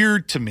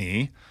weird to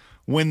me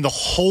when the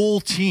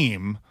whole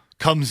team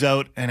comes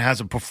out and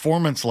has a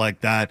performance like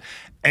that,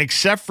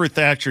 except for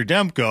Thatcher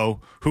Demko,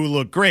 who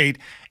looked great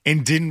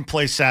and didn't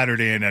play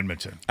Saturday in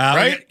Edmonton.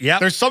 Right? Yeah.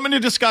 There's something to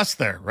discuss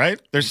there,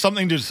 right? There's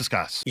something to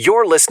discuss.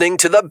 You're listening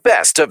to the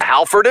best of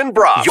Halford and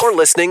Brough. You're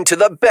listening to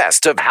the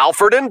best of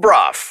Halford and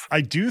Brough. I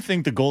do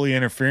think the goalie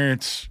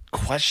interference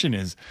question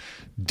is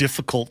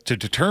difficult to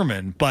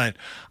determine, but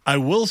I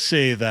will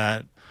say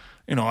that,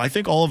 you know, I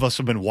think all of us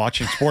have been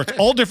watching sports,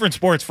 all different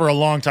sports for a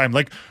long time.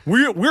 Like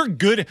we're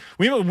good.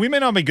 We may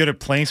not be good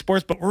at playing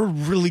sports, but we're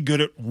really good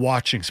at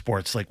watching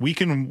sports. Like we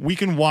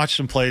can watch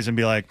some plays and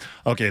be like,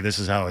 okay, this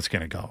is how it's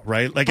going to go,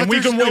 right? Like, but and we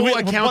can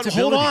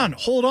accountability. But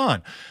hold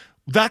on.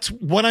 That's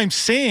what I'm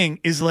saying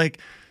is like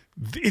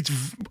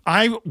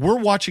we're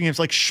watching. It's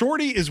like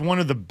Shorty is one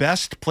of the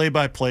best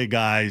play-by-play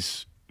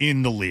guys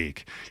in the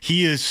league.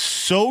 He is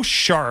so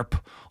sharp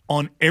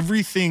on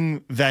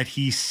everything that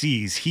he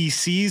sees. He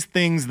sees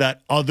things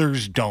that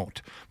others don't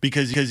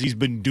because he's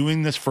been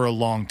doing this for a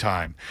long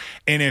time.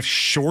 And if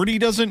Shorty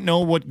doesn't know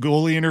what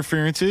goalie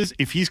interference is,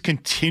 if he's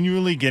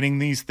continually getting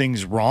these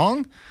things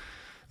wrong,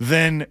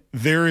 then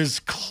there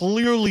is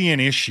clearly an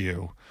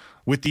issue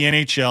with the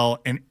NHL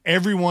and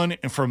everyone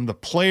from the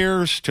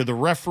players to the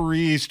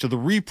referees to the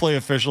replay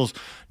officials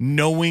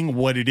knowing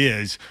what it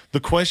is.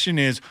 The question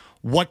is,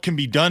 what can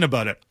be done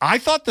about it? I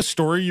thought the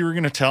story you were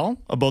going to tell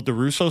about the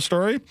Russo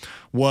story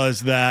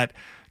was that,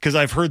 because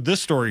I've heard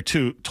this story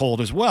too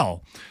told as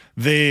well,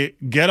 they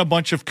get a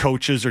bunch of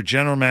coaches or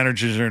general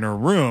managers in a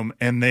room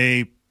and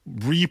they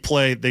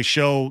replay, they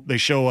show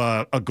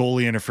a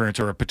goalie interference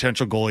or a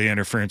potential goalie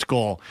interference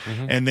goal,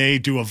 and they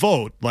do a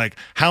vote. Like,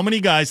 how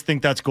many guys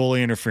think that's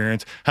goalie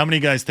interference? How many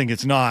guys think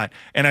it's not?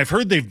 And I've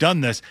heard they've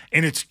done this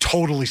and it's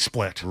totally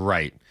split.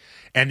 Right.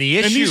 And the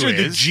issue these are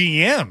is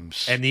the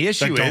GMs. And the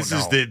issue is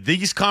that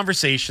these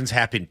conversations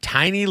happen in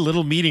tiny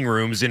little meeting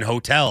rooms in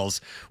hotels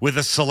with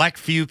a select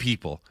few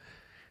people.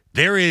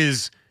 There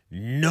is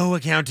no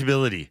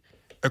accountability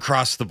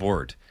across the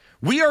board.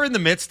 We are in the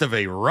midst of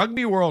a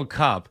Rugby World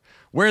Cup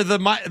where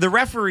the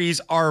referees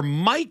are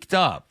mic'd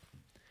up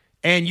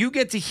and you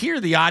get to hear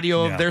the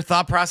audio of their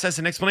thought process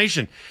and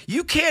explanation.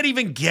 You can't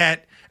even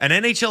get an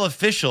NHL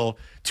official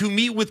to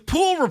meet with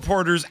pool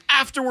reporters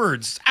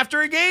afterwards,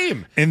 after a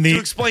game, to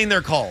explain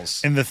their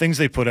calls. And the things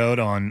they put out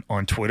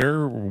on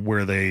Twitter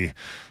where they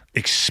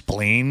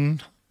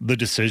explain the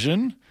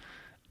decision,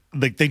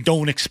 like they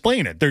don't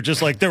explain it. They're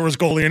just like, there was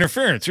goalie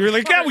interference. You're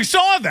like, yeah, we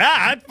saw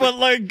that, but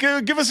like,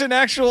 give us an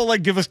actual,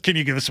 like, can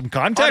you give us some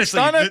context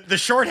on it? The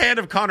shorthand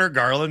of Connor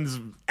Garland's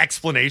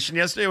explanation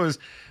yesterday was,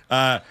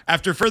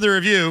 after further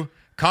review,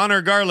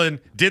 Connor Garland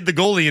did the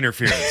goalie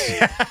interference.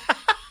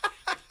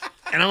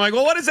 And I'm like,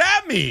 well, what does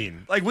that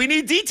mean? Like, we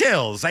need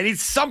details. I need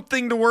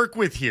something to work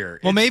with here.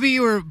 Well, maybe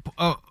you were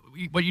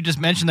what you just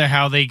mentioned there,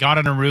 how they got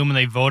in a room and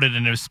they voted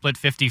and it was split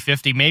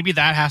 50-50. Maybe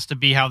that has to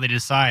be how they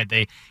decide.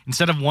 They,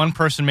 instead of one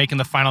person making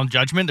the final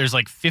judgment, there's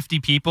like 50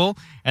 people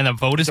and the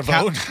vote is the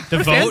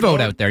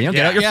vote out there. You know,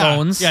 get out your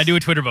phones. Yeah, do a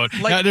Twitter vote.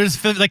 Like,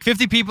 there's like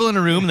 50 people in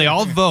a room and they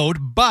all vote,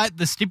 but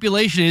the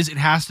stipulation is it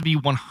has to be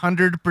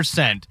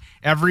 100%.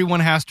 Everyone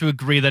has to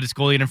agree that it's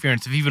goalie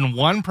interference. If even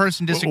one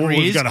person disagrees,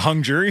 we've got a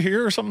hung jury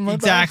here or something like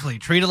that. Exactly.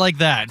 Treat it like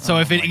that. So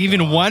if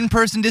even one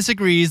person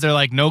disagrees, they're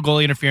like, no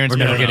goalie interference. We're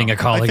never getting a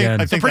call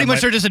again. So pretty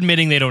much they're just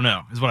admitting they don't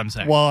know, is what I'm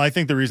saying. Well, I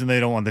think the reason they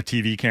don't want the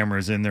TV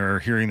cameras in there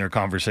hearing their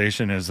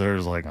conversation is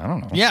there's like, I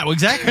don't know. Yeah, well,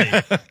 exactly.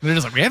 They're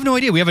just like, we have no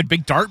idea. We have a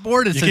big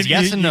dartboard that says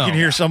yes and no. You can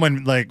hear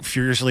someone like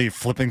furiously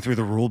flipping through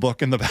the rule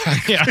book in the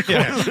back. Yeah.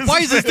 Why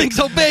is this thing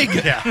so big?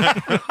 Yeah.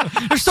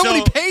 There's so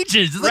many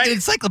pages. It's like an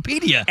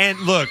encyclopedia. And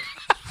look,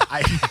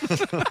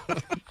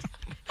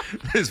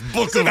 this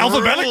book is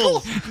alphabetical.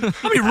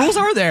 How many rules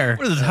are there?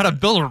 What is this? How to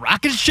build a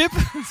rocket ship?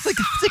 It's like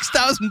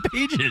 6,000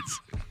 pages.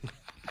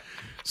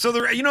 So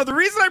the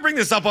reason I bring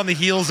this up on the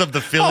heels of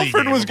the Philly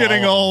Halford game was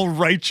getting all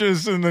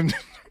righteous and then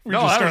We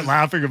just start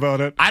laughing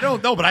about it. I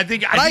don't know, but I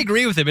think I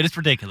agree with him. It is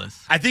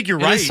ridiculous. I think you're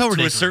right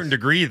to a certain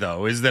degree,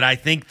 though, is that I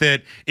think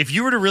that if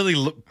you were to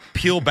really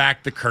peel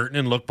back the curtain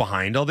and look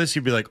behind all this,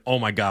 you'd be like, oh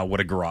my God, what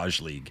a garage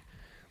league.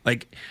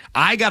 Like,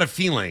 I got a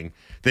feeling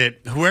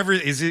that whoever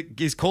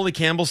is Coley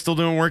Campbell still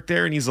doing work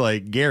there? And he's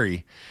like,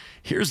 Gary,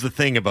 here's the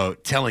thing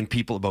about telling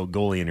people about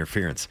goalie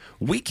interference.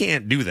 We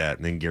can't do that.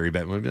 And then Gary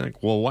Bettman would be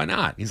like, well, why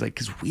not? He's like,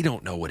 because we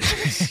don't know what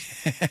it is.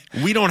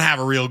 We don't have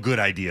a real good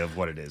idea of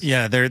what it is.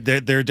 Yeah,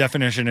 their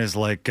definition is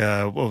like,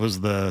 what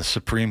was the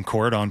Supreme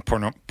Court on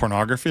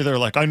pornography? They're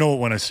like, I know it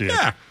when I see it.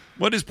 Yeah.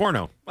 What is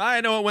porno?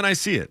 I know it when I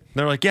see it.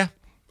 They're like, yeah,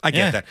 I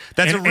get that.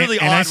 That's a really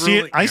odd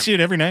rule. I see it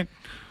every night.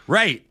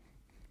 Right.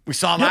 We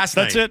saw it last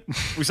night. That's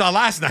it. We saw it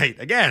last night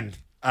again.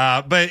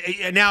 But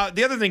now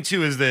the other thing,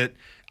 too, is that,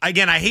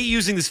 again, I hate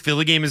using this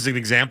Philly game as an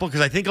example because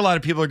I think a lot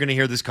of people are going to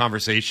hear this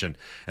conversation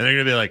and they're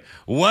going to be like,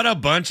 what a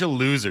bunch of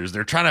losers.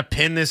 They're trying to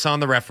pin this on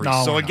the referees.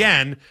 No, so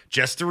again,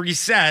 just to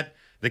reset,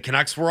 the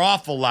Canucks were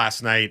awful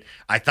last night.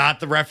 I thought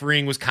the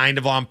refereeing was kind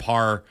of on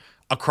par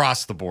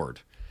across the board.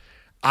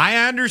 I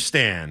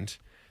understand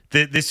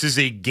that this is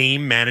a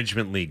game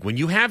management league. When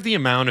you have the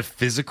amount of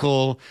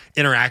physical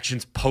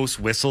interactions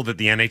post-whistle that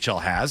the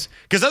NHL has,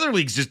 because other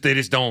leagues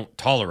just don't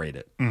tolerate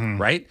it,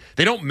 right?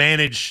 They don't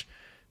manage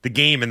the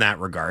game in that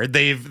regard.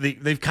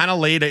 They've kind of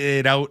laid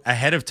it out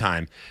ahead of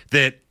time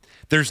that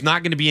there's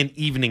not going to be an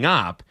evening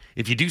up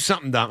if you do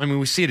something dumb. I mean,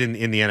 we see it in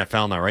the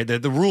NFL now, right?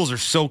 The rules are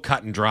so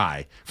cut and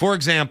dry. For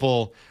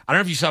example, I don't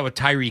know if you saw what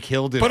Tyreek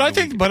Hill did. But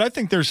I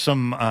think there's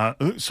some.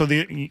 So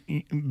the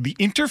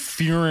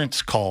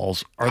interference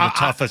calls are the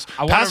toughest.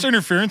 Pass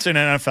interference in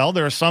NFL.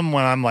 There are some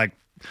when I'm like,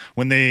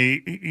 when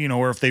they,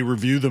 or if they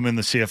review them in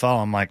the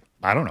CFL, I'm like,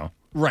 I don't know.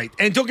 Right.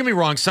 And don't get me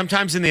wrong,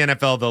 sometimes in the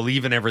NFL, they'll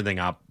even everything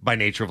up by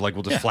nature of like,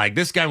 we'll just flag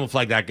this guy, we'll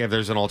flag that guy if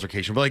there's an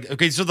altercation. But like,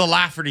 okay, so the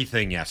Lafferty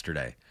thing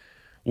yesterday,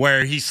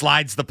 where he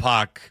slides the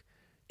puck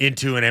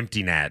into an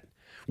empty net,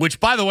 which,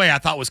 by the way, I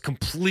thought was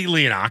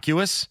completely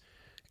innocuous.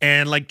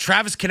 And like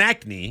Travis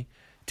Konechny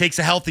takes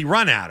a healthy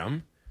run at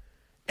him.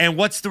 And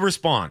what's the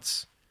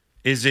response?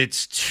 Is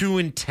it's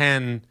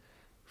 2-10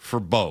 for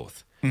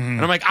both.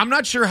 And I'm like, I'm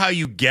not sure how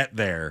you get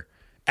there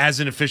as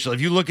an official. If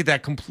you look at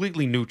that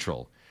completely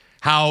neutral,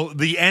 how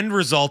the end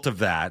result of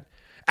that,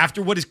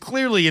 after what is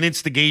clearly an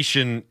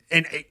instigation,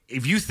 and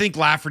if you think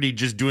Lafferty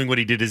just doing what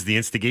he did is the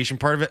instigation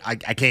part of it, I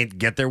can't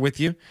get there with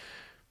you.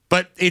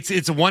 But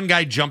it's one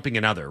guy jumping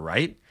another,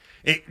 right?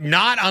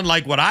 Not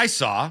unlike what I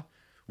saw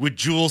with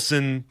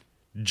Juleson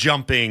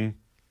jumping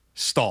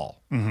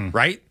Stahl,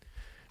 right?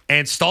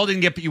 And Stahl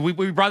didn't get,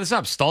 we brought this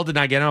up, Stahl did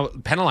not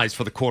get penalized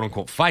for the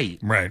quote-unquote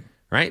fight.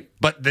 Right?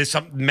 But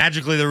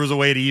magically there was a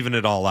way to even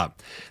it all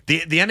up.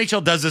 The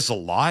NHL does this a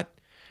lot.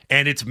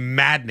 And it's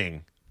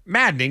maddening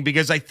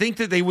because I think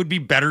that they would be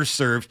better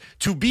served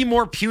to be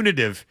more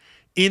punitive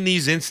in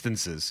these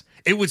instances.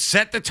 It would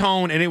set the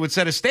tone and it would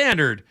set a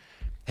standard.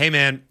 Hey,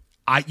 man,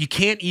 you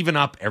can't even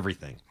up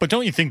everything. But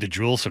don't you think the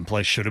Juleson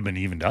play should have been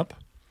evened up?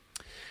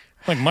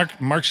 Like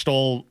Mark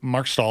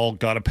Stahl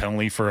got a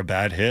penalty for a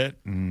bad hit,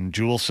 and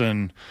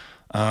Juleson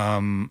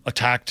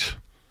attacked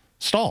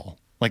Stahl.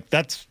 Like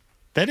that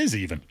is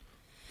even.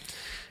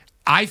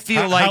 I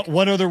feel like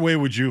what other way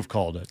would you have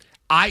called it?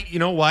 You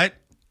know what?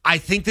 I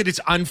think that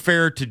it's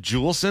unfair to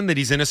Juleson that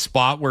he's in a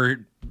spot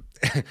where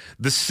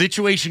the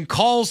situation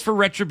calls for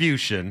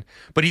retribution,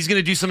 but he's going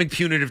to do something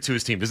punitive to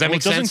his team. Does that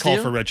make sense? It doesn't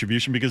call for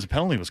retribution because the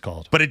penalty was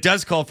called. But it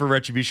does call for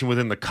retribution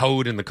within the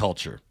code and the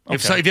culture. Okay.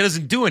 If he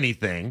doesn't do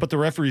anything. But the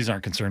referees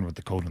aren't concerned with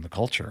the code and the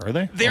culture, are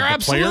they? They're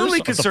absolutely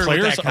concerned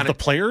with that kind of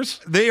the players?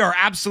 They are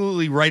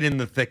absolutely right in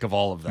the thick of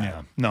all of that.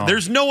 Yeah, no.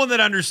 There's no one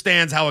that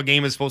understands how a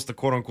game is supposed to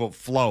quote unquote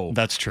flow.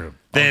 That's true.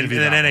 Than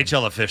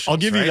NHL officials. I'll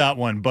give you that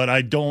one, but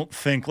I don't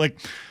think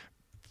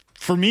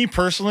for me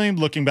personally,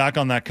 looking back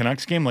on that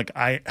Canucks game,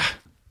 I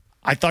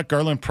thought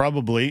Garland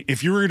probably,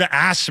 if you were to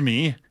ask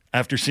me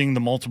after seeing the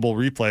multiple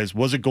replays,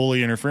 was it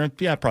goalie interference?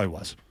 Yeah, it probably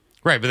was.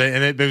 Right, but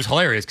it was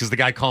hilarious because the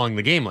guy calling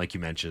the game, like you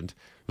mentioned,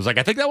 was like,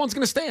 I think that one's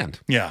going to stand.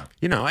 Yeah.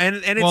 And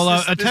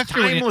it's this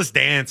timeless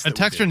dance. A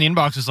texter in the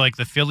inbox is like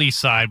the Philly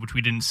side, which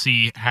we didn't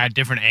see, had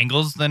different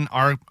angles than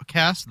our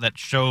cast that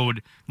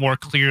showed more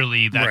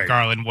clearly that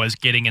Garland was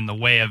getting in the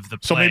way of the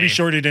play. So maybe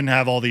Shorty didn't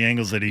have all the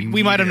angles that he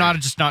We might have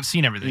not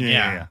seen everything.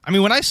 Yeah. I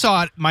mean, when I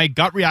saw it, my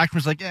gut reaction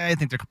was like, I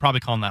think they're probably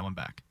calling that one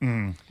back.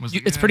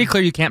 It's pretty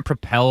clear you can't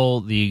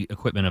propel the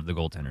equipment of the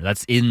goaltender.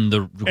 That's in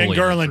the goalie. And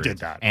Garland did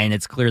that. And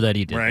it's clear that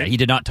he did that. He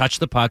did not touch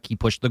the puck. He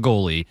pushed the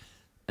goalie.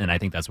 And I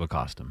think that's what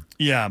cost him.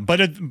 Yeah,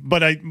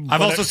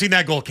 I've also seen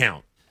that goal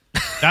count.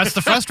 That's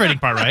the frustrating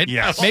part, right?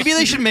 Yes. Maybe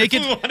they should make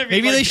it.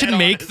 Maybe they should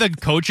make the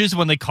coaches,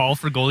 when they call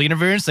for goalie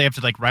interference, they have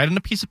to write on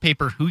a piece of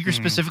paper who you're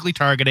specifically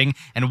targeting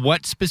and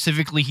what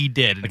specifically he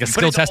did. Like a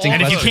skill testing.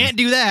 And if you can't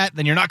do that,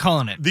 then you're not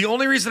calling it. The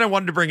only reason I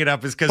wanted to bring it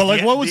up is because.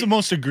 But what was the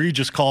most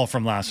egregious call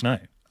from last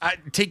night?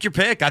 Take your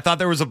pick. I thought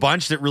there was a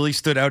bunch that really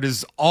stood out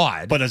as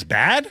odd. But as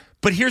bad?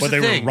 But here's the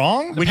thing. They were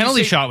wrong? The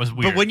penalty shot was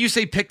weird. But when you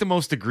say pick the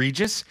most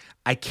egregious,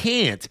 I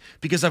can't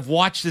because I've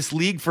watched this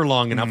league for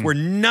long enough where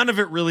none of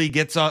it really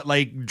gets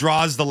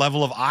draws the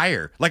level of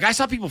ire. Like I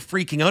saw people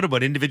freaking out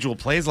about individual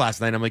plays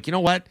last night. I'm like, you know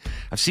what?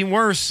 I've seen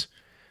worse.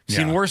 I've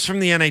seen worse from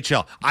the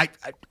NHL.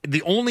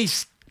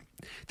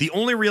 The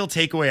only real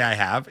takeaway I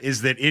have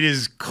is that it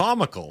is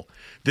comical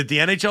that the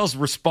NHL's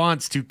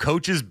response to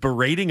coaches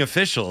berating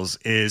officials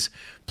is,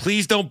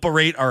 please don't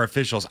berate our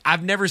officials.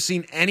 I've never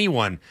seen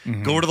anyone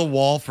go to the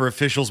wall for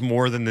officials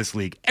more than this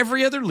league.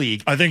 Every other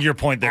league. I think your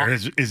point there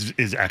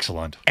is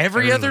excellent.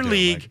 Every other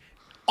league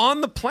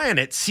on the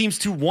planet seems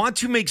to want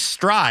to make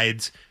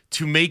strides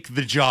to make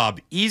the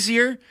job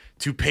easier,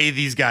 to pay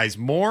these guys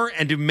more,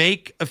 and to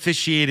make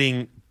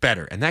officiating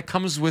better. And that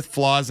comes with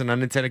flaws and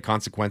unintended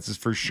consequences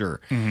for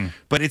sure.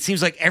 But it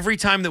seems like every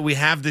time that we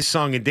have this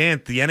song and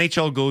dance, the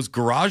NHL goes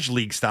garage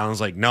league style and is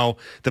like, no,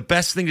 the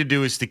best thing to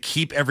do is to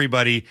keep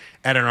everybody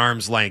at an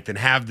arm's length and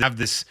have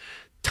this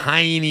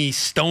tiny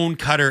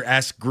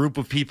stonecutter-esque group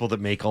of people that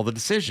make all the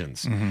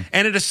decisions.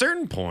 And at a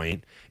certain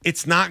point,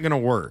 it's not going to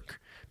work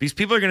because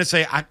people are going to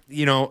say,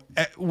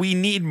 we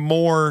need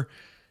more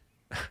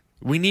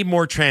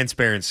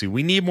transparency.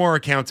 We need more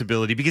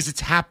accountability because it's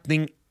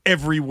happening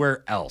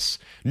everywhere else.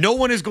 No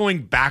one is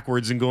going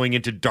backwards and going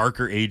into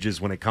darker ages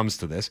when it comes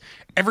to this.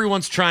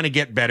 Everyone's trying to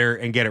get better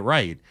and get it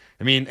right.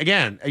 I mean,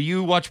 again,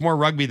 you watch more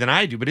rugby than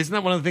I do, but isn't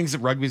that one of the things that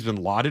rugby's been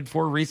lauded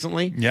for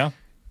recently? Yeah.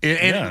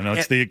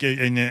 It's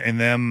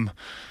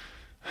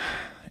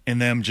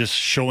them just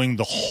showing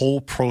the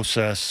whole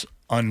process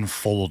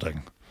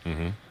unfolding.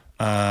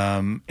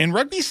 And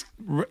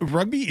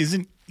rugby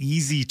isn't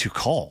easy to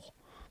call.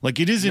 Like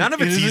it isn't. None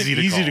of it's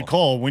easy to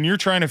call when you're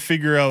trying to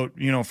figure out,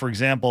 for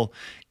example,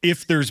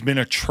 if there's been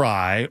a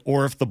try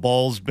or if the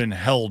ball's been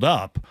held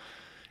up.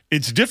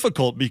 It's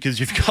difficult because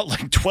you've got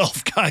like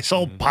 12 guys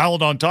all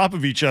piled on top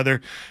of each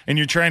other, and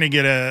you're trying to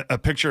get a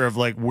picture of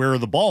like where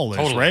the ball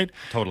is, right?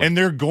 Totally. And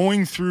they're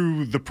going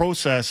through the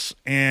process,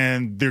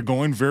 and they're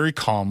going very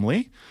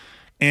calmly.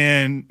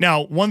 And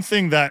now, one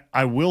thing that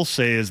I will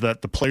say is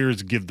that the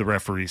players give the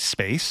referees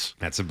space.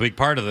 That's a big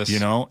part of this.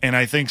 And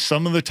I think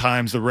some of the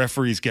times the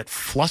referees get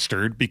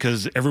flustered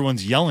because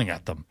everyone's yelling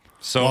at them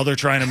while they're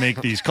trying to make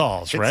these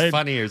calls, right? It's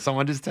funny here.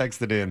 Someone just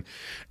texted in,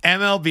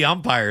 MLB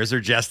umpires are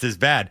just as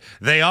bad.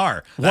 They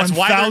are. That's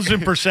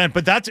 1,000%.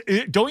 But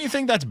don't you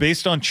think that's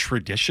based on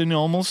tradition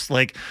almost?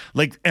 Like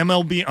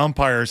MLB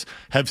umpires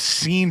have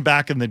seen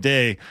back in the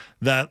day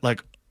that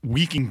like,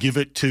 we can give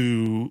it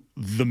to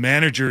the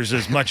managers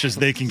as much as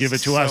they can give it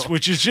to us,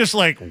 which is just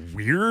like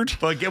weird.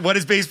 But what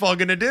is baseball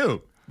going to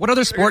do? What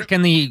other sport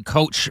can the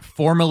coach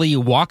formally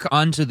walk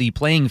onto the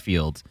playing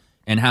field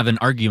and have an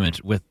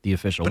argument with the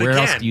official? Where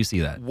else do you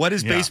see that? What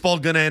is baseball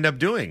going to end up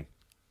doing?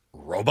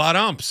 Robot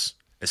umps,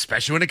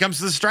 especially when it comes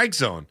to the strike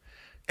zone.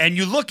 And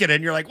you look at it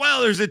and you're like,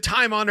 well, there's a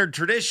time-honored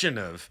tradition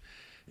of,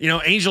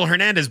 Angel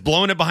Hernandez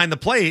blowing it behind the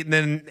plate and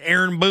then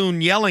Aaron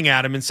Boone yelling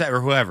at him or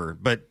whoever.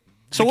 But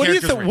so what do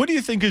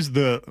you think is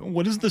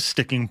the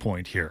sticking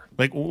point here?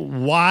 Like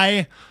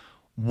why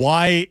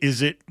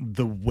is it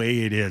the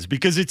way it is?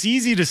 Because it's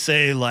easy to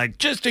say like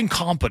just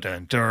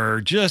incompetent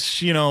or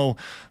just, you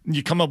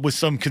come up with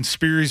some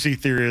conspiracy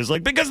theories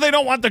like because they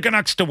don't want the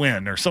Canucks to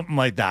win or something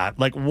like that.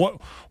 Like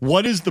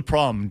what is the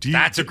problem?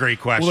 That's a great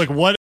question. Like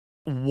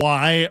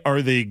why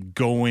are they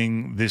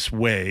going this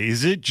way?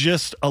 Is it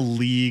just a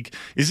league?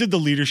 Is it the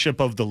leadership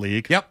of the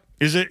league? Yep.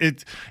 Is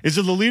it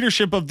the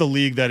leadership of the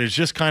league that is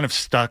just kind of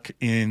stuck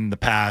in the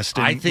past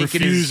and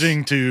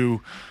refusing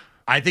to?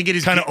 I think it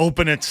is kind of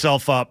open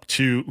itself up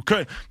to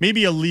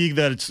maybe a league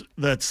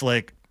that's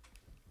like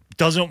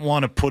doesn't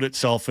want to put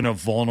itself in a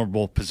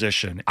vulnerable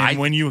position. And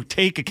when you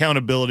take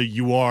accountability,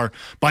 you are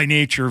by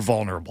nature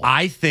vulnerable.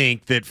 I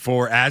think that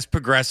for as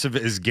progressive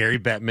as Gary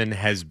Bettman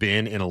has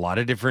been in a lot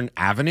of different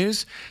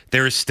avenues,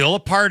 there is still a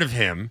part of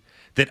him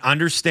that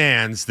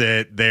understands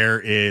that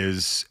there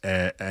is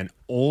an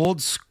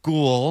old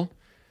school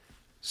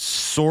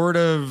sort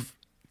of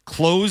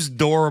closed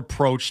door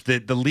approach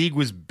that the league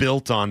was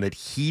built on that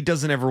he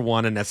doesn't ever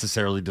want to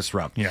necessarily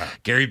disrupt. Yeah.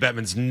 Gary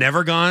Bettman's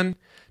never gone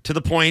to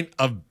the point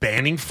of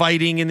banning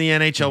fighting in the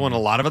NHL when a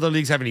lot of other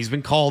leagues haven't. He's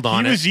been called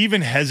on it. He was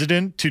even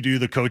hesitant to do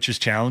the coaches'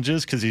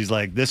 challenges because he's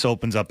like, this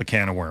opens up a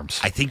can of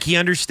worms. I think he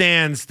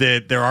understands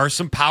that there are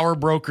some power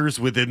brokers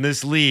within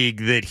this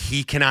league that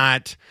he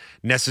cannot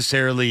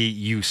necessarily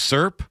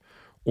usurp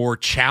or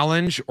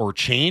challenge or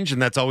change, and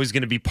that's always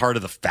going to be part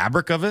of the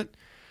fabric of it.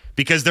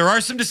 Because there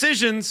are some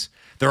decisions,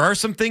 there are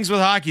some things with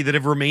hockey that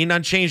have remained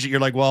unchanged that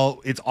you're like,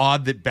 well, it's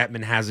odd that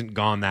Bettman hasn't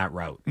gone that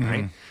route,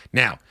 right?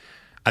 Now,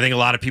 I think a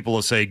lot of people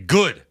will say,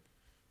 good,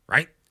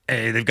 right?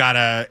 They've got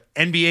a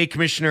NBA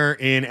commissioner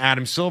in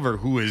Adam Silver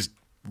who is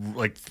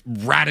like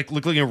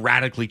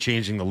radically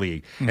changing the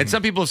league. And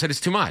some people have said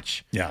it's too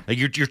much. Yeah. Like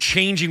you're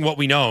changing what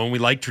we know, and we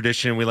like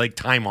tradition, and we like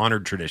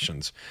time-honored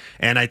traditions.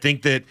 And I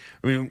think that,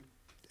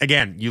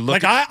 again, you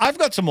look I've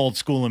got some old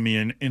school in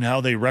me in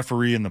how they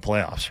referee in the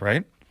playoffs,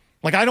 right?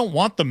 Like, I don't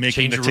want them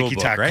making Change the the rule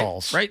ticky-tack book, right?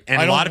 calls. Right,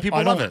 and a lot of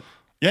people love it.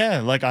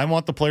 Yeah, like, I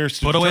want the players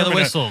to put away the determine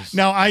it. whistles.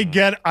 Now, I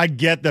get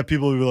that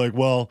people will be like,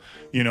 well,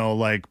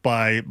 like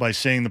by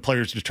saying the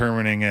players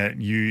determining it,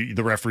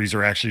 the referees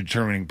are actually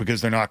determining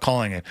because they're not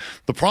calling it.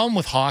 The problem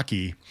with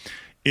hockey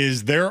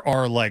is there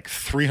are like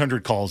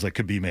 300 calls that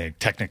could be made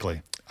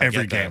technically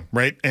every game,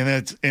 right? And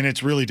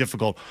it's really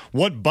difficult.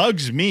 What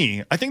bugs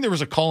me, I think there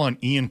was a call on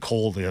Ian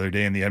Cole the other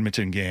day in the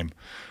Edmonton game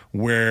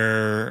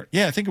where,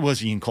 I think it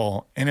was Ian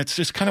Cole, and it's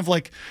just kind of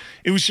like,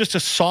 it was just a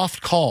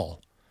soft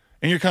call.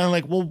 And you're kind of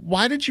like, well,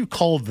 why did you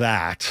call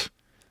that?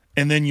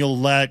 And then you'll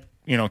let,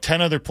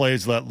 10 other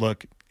plays that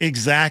look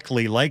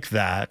exactly like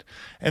that.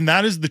 And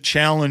that is the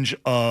challenge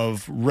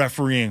of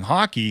refereeing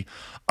hockey,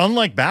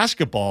 unlike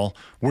basketball,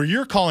 where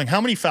you're calling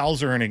how many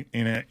fouls are in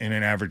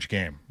an average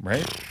game,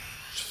 right?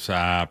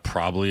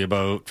 Probably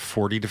about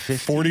 40 to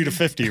 50. 40 to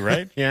 50,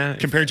 right? Yeah.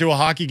 Compared to a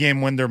hockey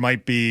game when there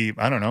might be,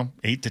 I don't know,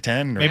 8 to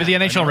 10. Maybe the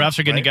NHL refs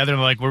are getting together and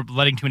they're like, we're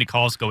letting too many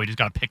calls go. We just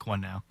got to pick one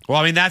now. Well,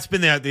 I mean, that's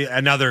been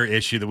another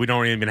issue that we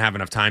don't even have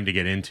enough time to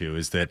get into,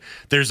 is that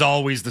there's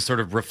always the sort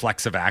of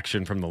reflexive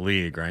action from the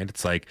league, right?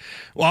 It's like,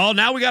 well,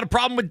 now we got a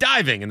problem with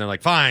diving. And they're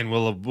like, fine,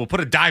 we'll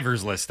put a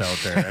divers list out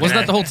there. Wasn't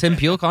that the whole Tim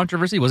Peel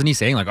controversy? Wasn't he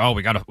saying like, oh,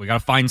 we gotta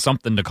find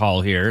something to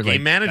call here? Game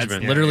like, management.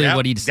 That's literally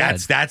what he said.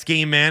 That's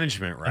game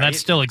management, right? And that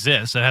still exists.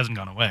 It hasn't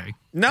gone away.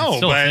 No, it's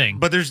still a thing.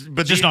 but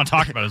just not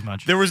talked about as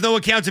much. There was no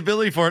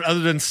accountability for it other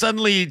than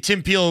suddenly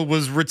Tim Peel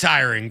was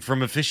retiring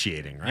from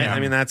officiating, right? Yeah. I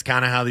mean, that's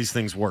kind of how these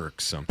things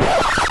work. So,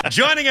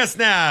 joining us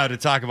now to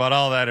talk about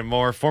all that and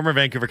more, former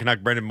Vancouver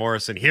Canuck Brendan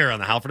Morrison here on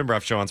the Halford and Brough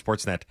Show on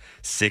Sportsnet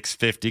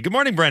 650. Good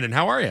morning, Brendan.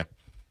 How are you?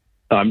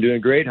 I'm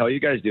doing great. How are you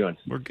guys doing?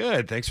 We're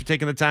good. Thanks for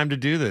taking the time to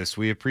do this.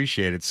 We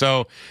appreciate it.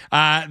 So,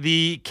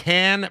 the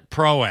Can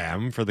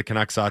Pro-Am for the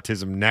Canucks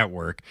Autism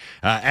Network,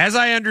 as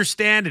I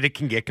understand it, it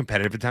can get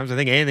competitive at times. I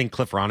think anything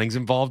Cliff Ronning's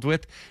involved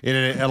with in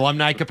an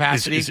alumni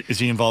capacity. Is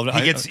he involved?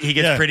 He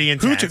gets pretty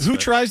intense. Who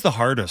tries the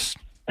hardest,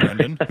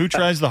 Brendan? Who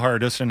tries the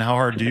hardest, and how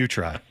hard do you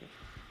try?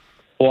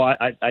 Well,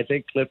 I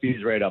think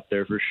Cliffy's right up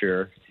there for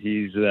sure.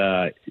 He's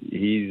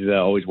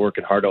always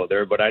working hard out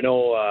there, but I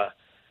know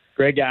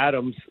Greg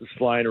Adams is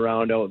flying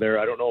around out there.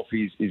 I don't know if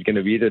he's going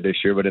to be there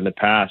this year, but in the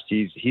past,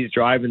 he's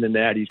driving the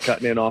net. He's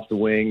cutting in off the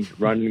wing,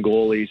 running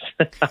goalies.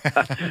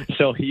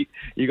 So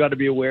you got to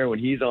be aware when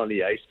he's on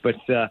the ice. But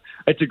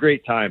it's a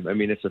great time. I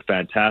mean, it's a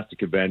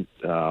fantastic event.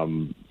 A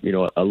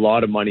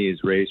lot of money is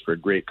raised for a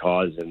great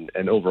cause, and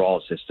overall,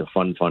 it's just a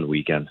fun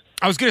weekend.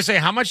 I was going to say,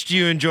 how much do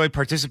you enjoy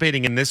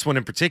participating in this one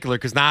in particular?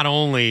 Because not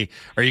only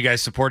are you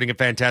guys supporting a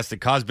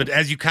fantastic cause, but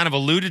as you kind of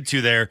alluded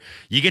to there,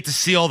 you get to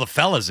see all the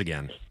fellas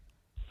again.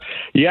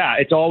 Yeah,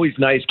 it's always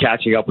nice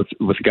catching up with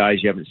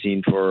guys you haven't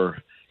seen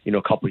for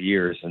a couple of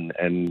years, and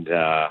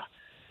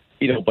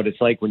but it's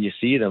like when you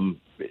see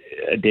them,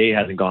 a day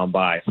hasn't gone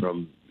by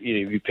from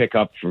you pick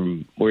up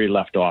from where you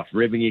left off,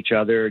 ribbing each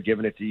other,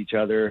 giving it to each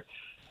other,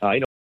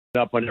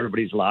 up on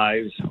everybody's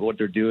lives, what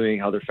they're doing,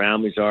 how their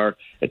families are.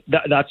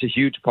 That's a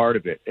huge part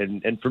of it.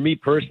 And for me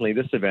personally,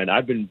 this event,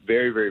 I've been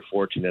very, very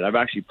fortunate. I've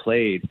actually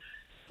played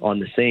on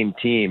the same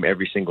team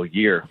every single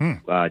year.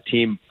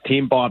 Team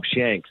Bob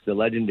Shanks, the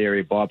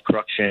legendary Bob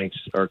Cruikshanks,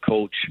 our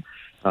coach,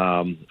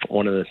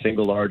 one of the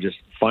single largest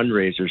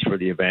fundraisers for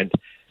the event.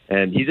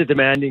 And he's a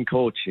demanding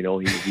coach.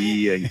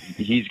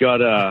 He's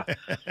got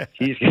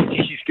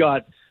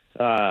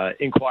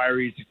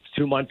inquiries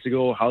 2 months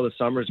ago, how the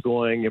summer's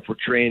going, if we're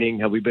training,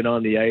 have we been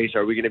on the ice,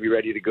 are we going to be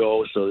ready to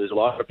go? So there's a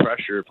lot of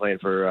pressure playing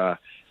for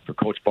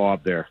Coach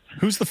Bob there.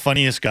 Who's the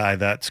funniest guy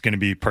that's going to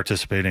be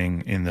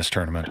participating in this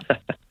tournament?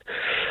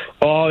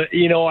 Oh,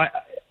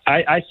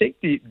 I think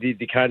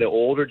the kind of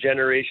older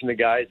generation of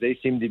guys, they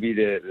seem to be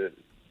the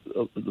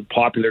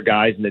popular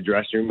guys in the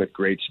dressing room with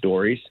great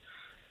stories.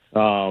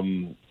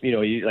 Babs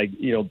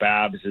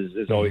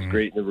is always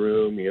great in the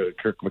room.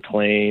 Kirk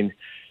McLean.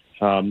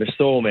 There's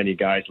so many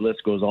guys. The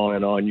list goes on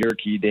and on.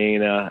 Yerke,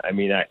 Dana. I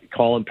mean,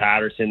 Colin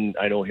Patterson.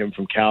 I know him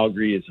from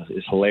Calgary. Is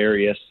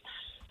hilarious.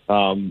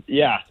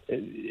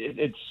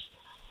 It's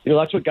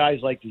that's what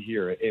guys like to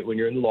hear. When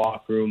you're in the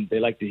locker room,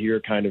 they like to hear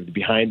kind of the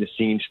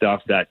behind-the-scenes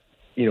stuff that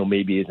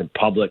maybe isn't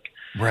public.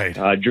 Right.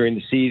 During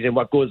the season,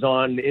 what goes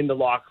on in the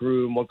locker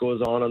room, what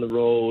goes on the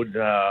road.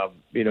 Do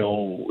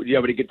you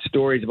have any good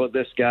stories about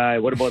this guy?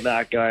 What about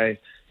that guy?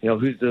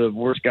 Who's the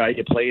worst guy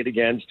you played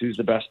against? Who's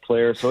the best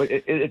player? So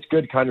it's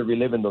good kind of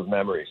reliving those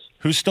memories.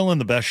 Who's still in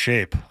the best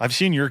shape? I've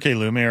seen Yerke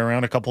Lume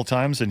around a couple of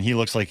times, and he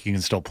looks like he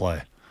can still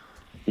play.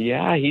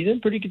 Yeah, he's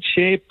in pretty good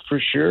shape for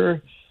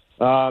sure.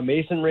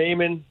 Mason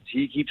Raymond,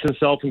 he keeps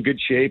himself in good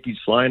shape. He's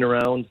flying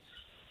around.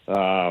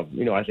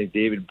 I think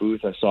David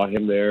Booth, I saw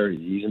him there.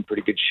 He's in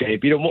pretty good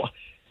shape.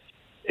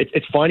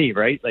 It's funny,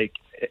 right? Like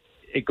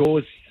it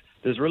goes.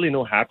 There's really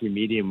no happy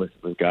medium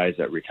with guys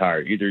that retire.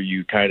 Either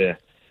you kind of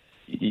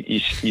you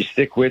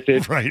stick with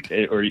it, right,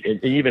 or you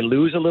even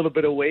lose a little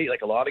bit of weight.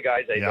 Like a lot of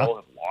guys I know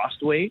have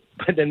lost weight,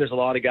 but then there's a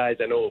lot of guys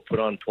I know who put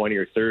on 20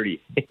 or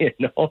 30.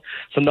 So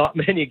not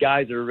many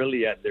guys are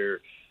really at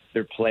their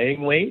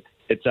playing weight.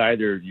 It's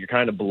either you're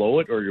kind of below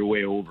it or you're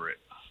way over it.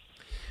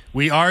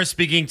 We are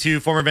speaking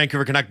to former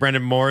Vancouver Canuck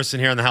Brendan Morrison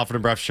here on the Halford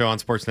and Brough Show on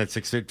Sportsnet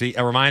 650.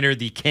 A reminder,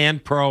 the Can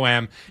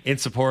Pro-Am in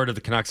support of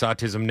the Canucks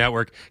Autism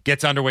Network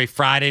gets underway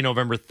Friday,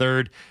 November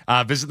 3rd.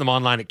 Visit them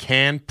online at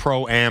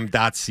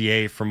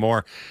canproam.ca for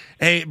more.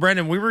 Hey,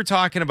 Brendan, we were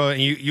talking about,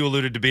 and you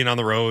alluded to being on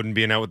the road and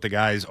being out with the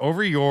guys.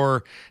 Over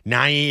your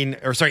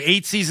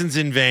 8 seasons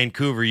in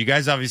Vancouver, you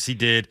guys obviously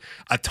did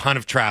a ton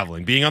of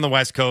traveling. Being on the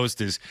West Coast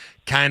is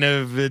kind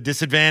of a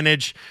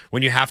disadvantage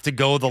when you have to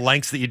go the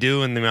lengths that you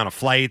do and the amount of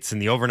flights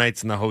and the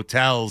overnights and the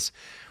hotels.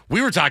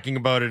 We were talking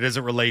about it as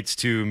it relates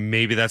to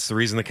maybe that's the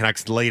reason the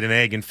Canucks laid an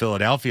egg in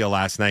Philadelphia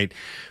last night.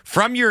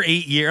 From your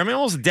 8 year,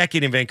 almost a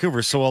decade in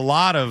Vancouver, so a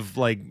lot of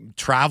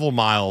travel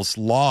miles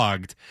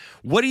logged.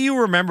 What do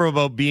you remember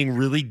about being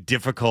really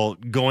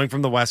difficult going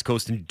from the West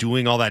Coast and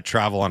doing all that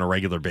travel on a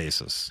regular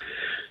basis?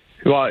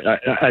 Well,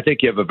 I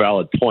think you have a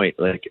valid point.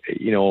 I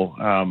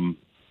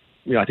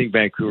think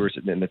Vancouver's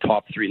in the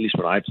top three, at least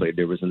when I played,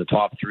 there was in the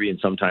top three and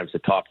sometimes the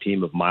top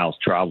team of miles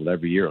traveled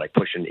every year, like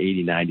pushing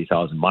 80,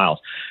 90,000 miles.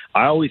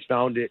 I always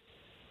found it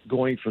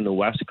going from the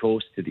West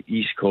Coast to the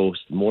East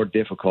Coast more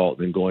difficult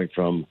than going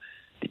from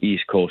the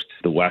East Coast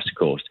to the West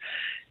Coast.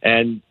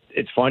 And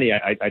it's funny,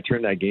 I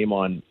turned that game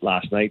on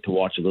last night to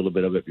watch a little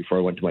bit of it before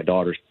I went to my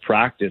daughter's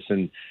practice,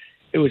 and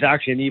it was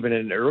actually even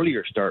an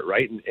earlier start,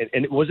 right?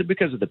 And was it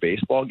because of the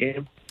baseball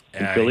game?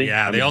 Philly?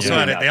 Yeah, they also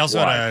had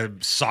a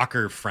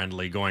soccer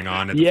friendly going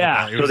on. So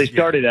they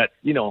started at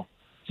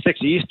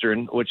 6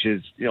 Eastern, which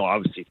is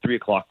obviously 3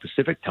 o'clock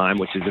Pacific time,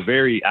 which is a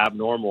very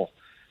abnormal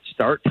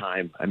start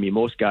time. I mean,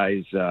 most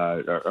guys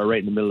are right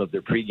in the middle of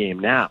their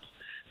pregame nap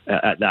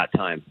at that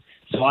time.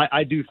 So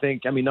I do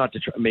think, not to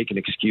make an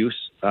excuse.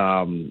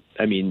 Obviously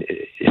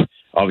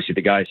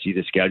the guys see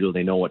the schedule,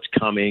 they know what's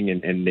coming,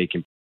 and they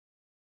can.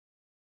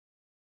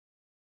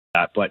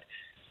 But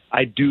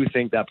I do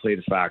think that played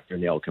a factor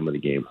in the outcome of the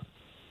game.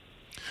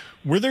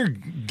 Were there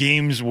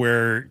games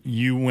where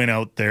you went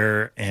out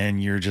there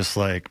and you're just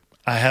like,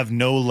 I have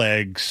no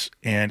legs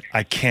and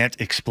I can't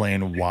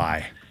explain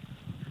why?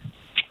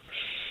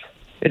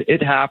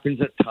 It happens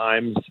at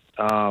times.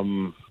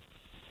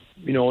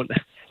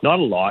 Not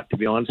a lot, to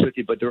be honest with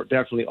you, but there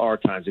definitely are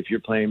times if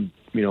you're playing,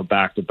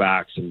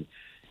 back-to-backs and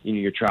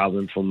you're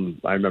traveling from,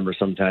 I remember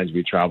sometimes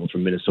we travel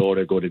from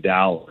Minnesota, go to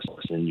Dallas,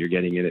 and you're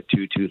getting in at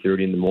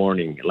 2:30 in the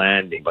morning,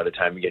 landing. By the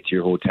time you get to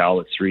your hotel,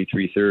 it's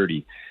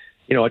 3:30.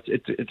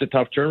 It's a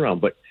tough turnaround.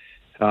 But,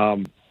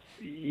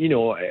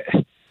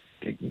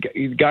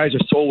 guys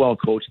are so well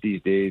coached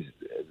these days.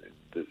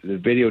 The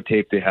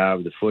videotape they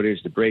have, the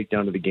footage, the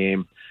breakdown of the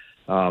game.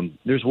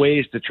 There's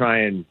ways to try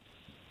and,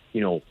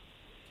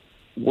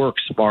 work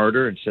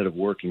smarter instead of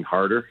working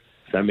harder.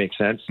 If that makes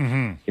sense.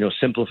 Mm-hmm.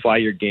 Simplify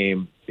your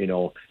game.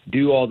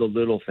 Do all the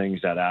little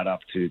things that add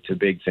up to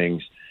big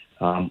things.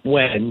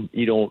 When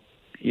you don't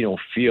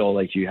feel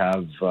like you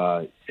have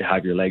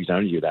your legs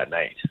under you that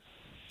night.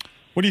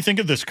 What do you think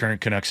of this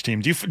current Canucks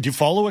team? Do you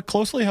follow it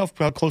closely? How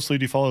closely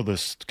do you follow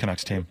this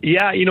Canucks team?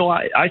 Yeah,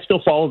 I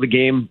still follow the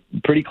game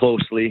pretty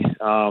closely.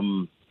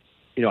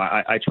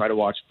 I try to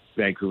watch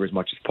Vancouver as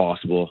much as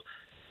possible.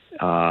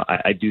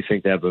 I do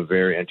think they have a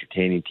very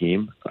entertaining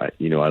team. I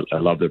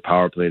love their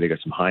power play. They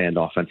got some high-end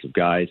offensive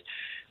guys.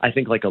 I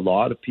think like a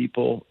lot of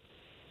people,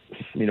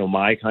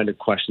 my kind of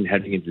question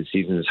heading into the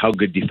season is how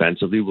good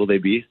defensively will they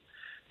be,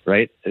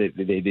 right?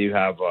 They do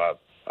have,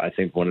 I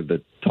think, one of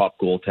the top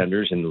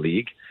goaltenders in the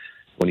league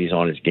when he's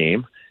on his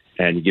game.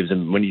 And he gives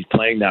them, when he's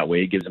playing that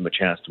way, he gives them a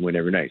chance to win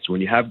every night. So when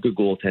you have good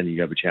goaltending,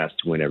 you have a chance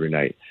to win every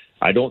night.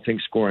 I don't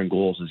think scoring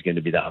goals is going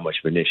to be that much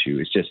of an issue.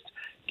 It's just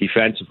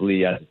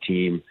defensively as a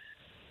team,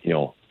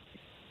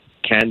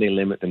 can they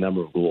limit the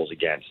number of goals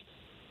against?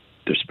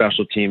 Their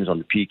special teams on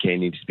the PK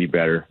needs to be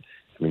better.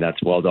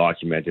 That's well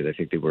documented. I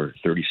think they were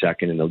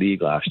 32nd in the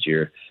league last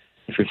year.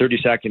 If you're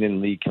 32nd in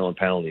the league killing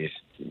penalties,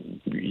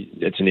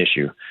 it's an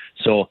issue.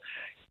 So,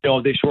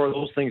 they shore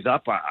those things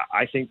up.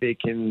 I think they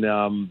can.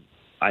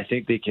 I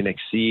think they can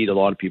exceed a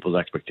lot of people's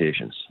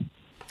expectations.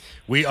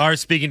 We are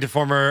speaking to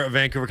former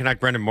Vancouver Canuck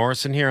Brendan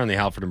Morrison here on the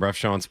Halford and Brough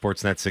Show on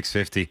Sportsnet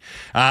 650.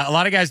 A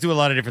lot of guys do a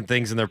lot of different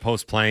things in their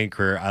post-playing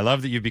career. I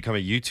love that you've become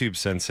a YouTube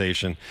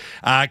sensation.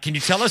 Can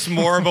you tell us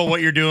more about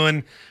what you're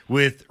doing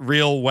with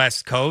Real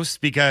West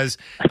Coast? Because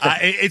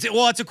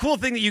it's a cool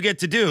thing that you get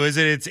to do.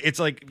 It's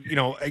like,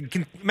 I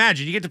can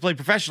imagine you get to play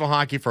professional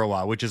hockey for a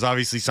while, which is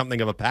obviously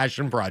something of a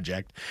passion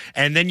project.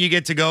 And then you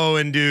get to go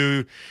and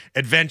do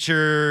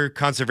adventure,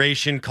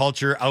 conservation,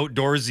 culture,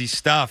 outdoorsy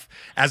stuff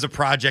as a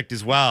project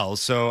as well.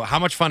 So how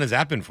much fun has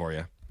that been for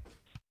you?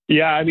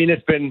 Yeah,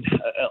 it's been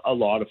a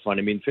lot of fun.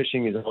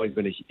 Fishing has always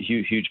been a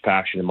huge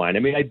passion of mine.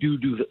 I do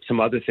some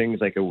other things,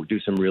 like I do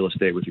some real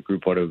estate with a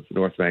group out of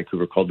North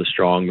Vancouver called the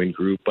Strongman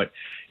Group. But,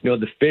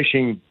 the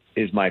fishing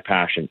is my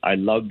passion. I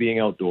love being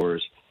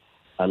outdoors.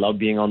 I love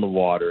being on the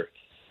water.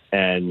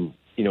 And,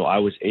 I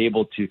was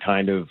able to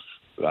kind of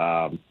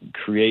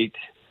create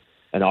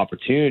an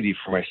opportunity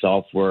for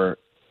myself where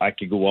I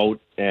could go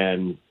out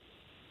and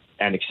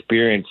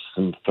experience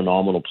some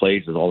phenomenal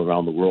places all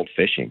around the world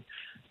fishing.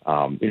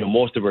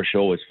 Most of our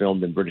show is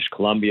filmed in British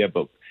Columbia,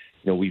 but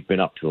we've been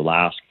up to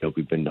Alaska,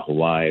 we've been to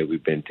Hawaii,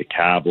 we've been to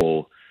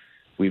Cabo,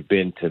 we've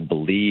been to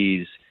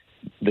Belize.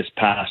 This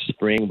past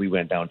spring, we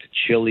went down to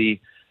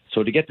Chile.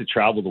 So to get to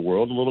travel the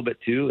world a little bit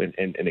too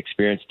and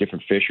experience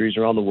different fisheries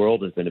around the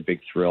world has been a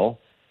big thrill.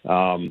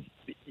 And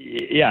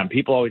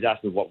people always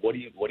ask me, what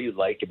do you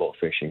like about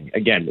fishing?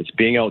 Again, it's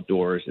being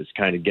outdoors. It's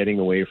kind of getting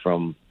away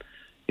from,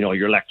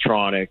 your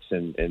electronics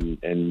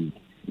and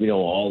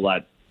all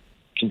that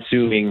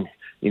consuming,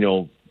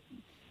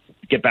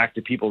 get back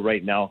to people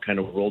right now kind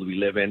of world we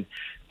live in.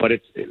 But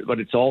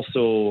it's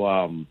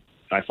also,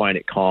 I find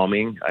it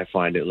calming. I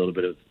find it a little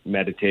bit of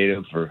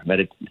meditative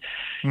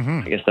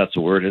I guess that's a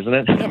word, isn't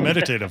it? Yeah,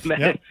 meditative.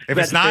 Yep. If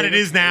it's not, it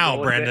is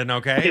now, Brendan,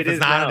 okay? If it's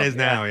not, it is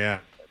now, yeah.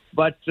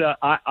 But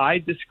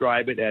I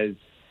describe it as,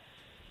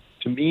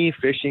 to me,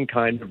 fishing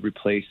kind of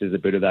replaces a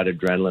bit of that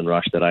adrenaline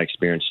rush that I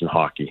experienced in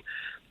hockey.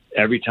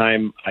 Every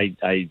time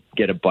I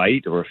get a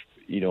bite or,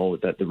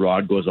 that the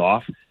rod goes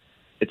off,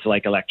 it's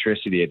like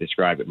electricity, I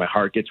describe it. My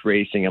heart gets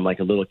racing. I'm like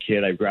a little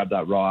kid. I grab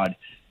that rod.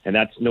 And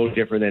that's no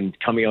different than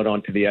coming out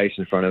onto the ice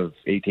in front of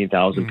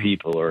 18,000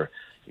 people or,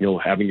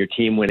 having your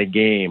team win a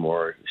game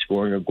or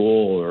scoring a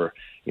goal or,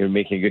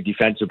 making a good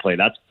defensive play.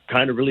 That's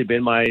kind of really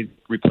been my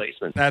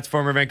replacement. That's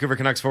former Vancouver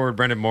Canucks forward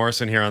Brendan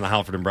Morrison here on the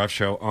Halford and Brough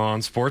Show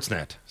on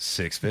Sportsnet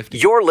 650.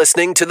 You're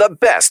listening to the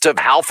best of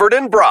Halford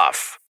and Brough.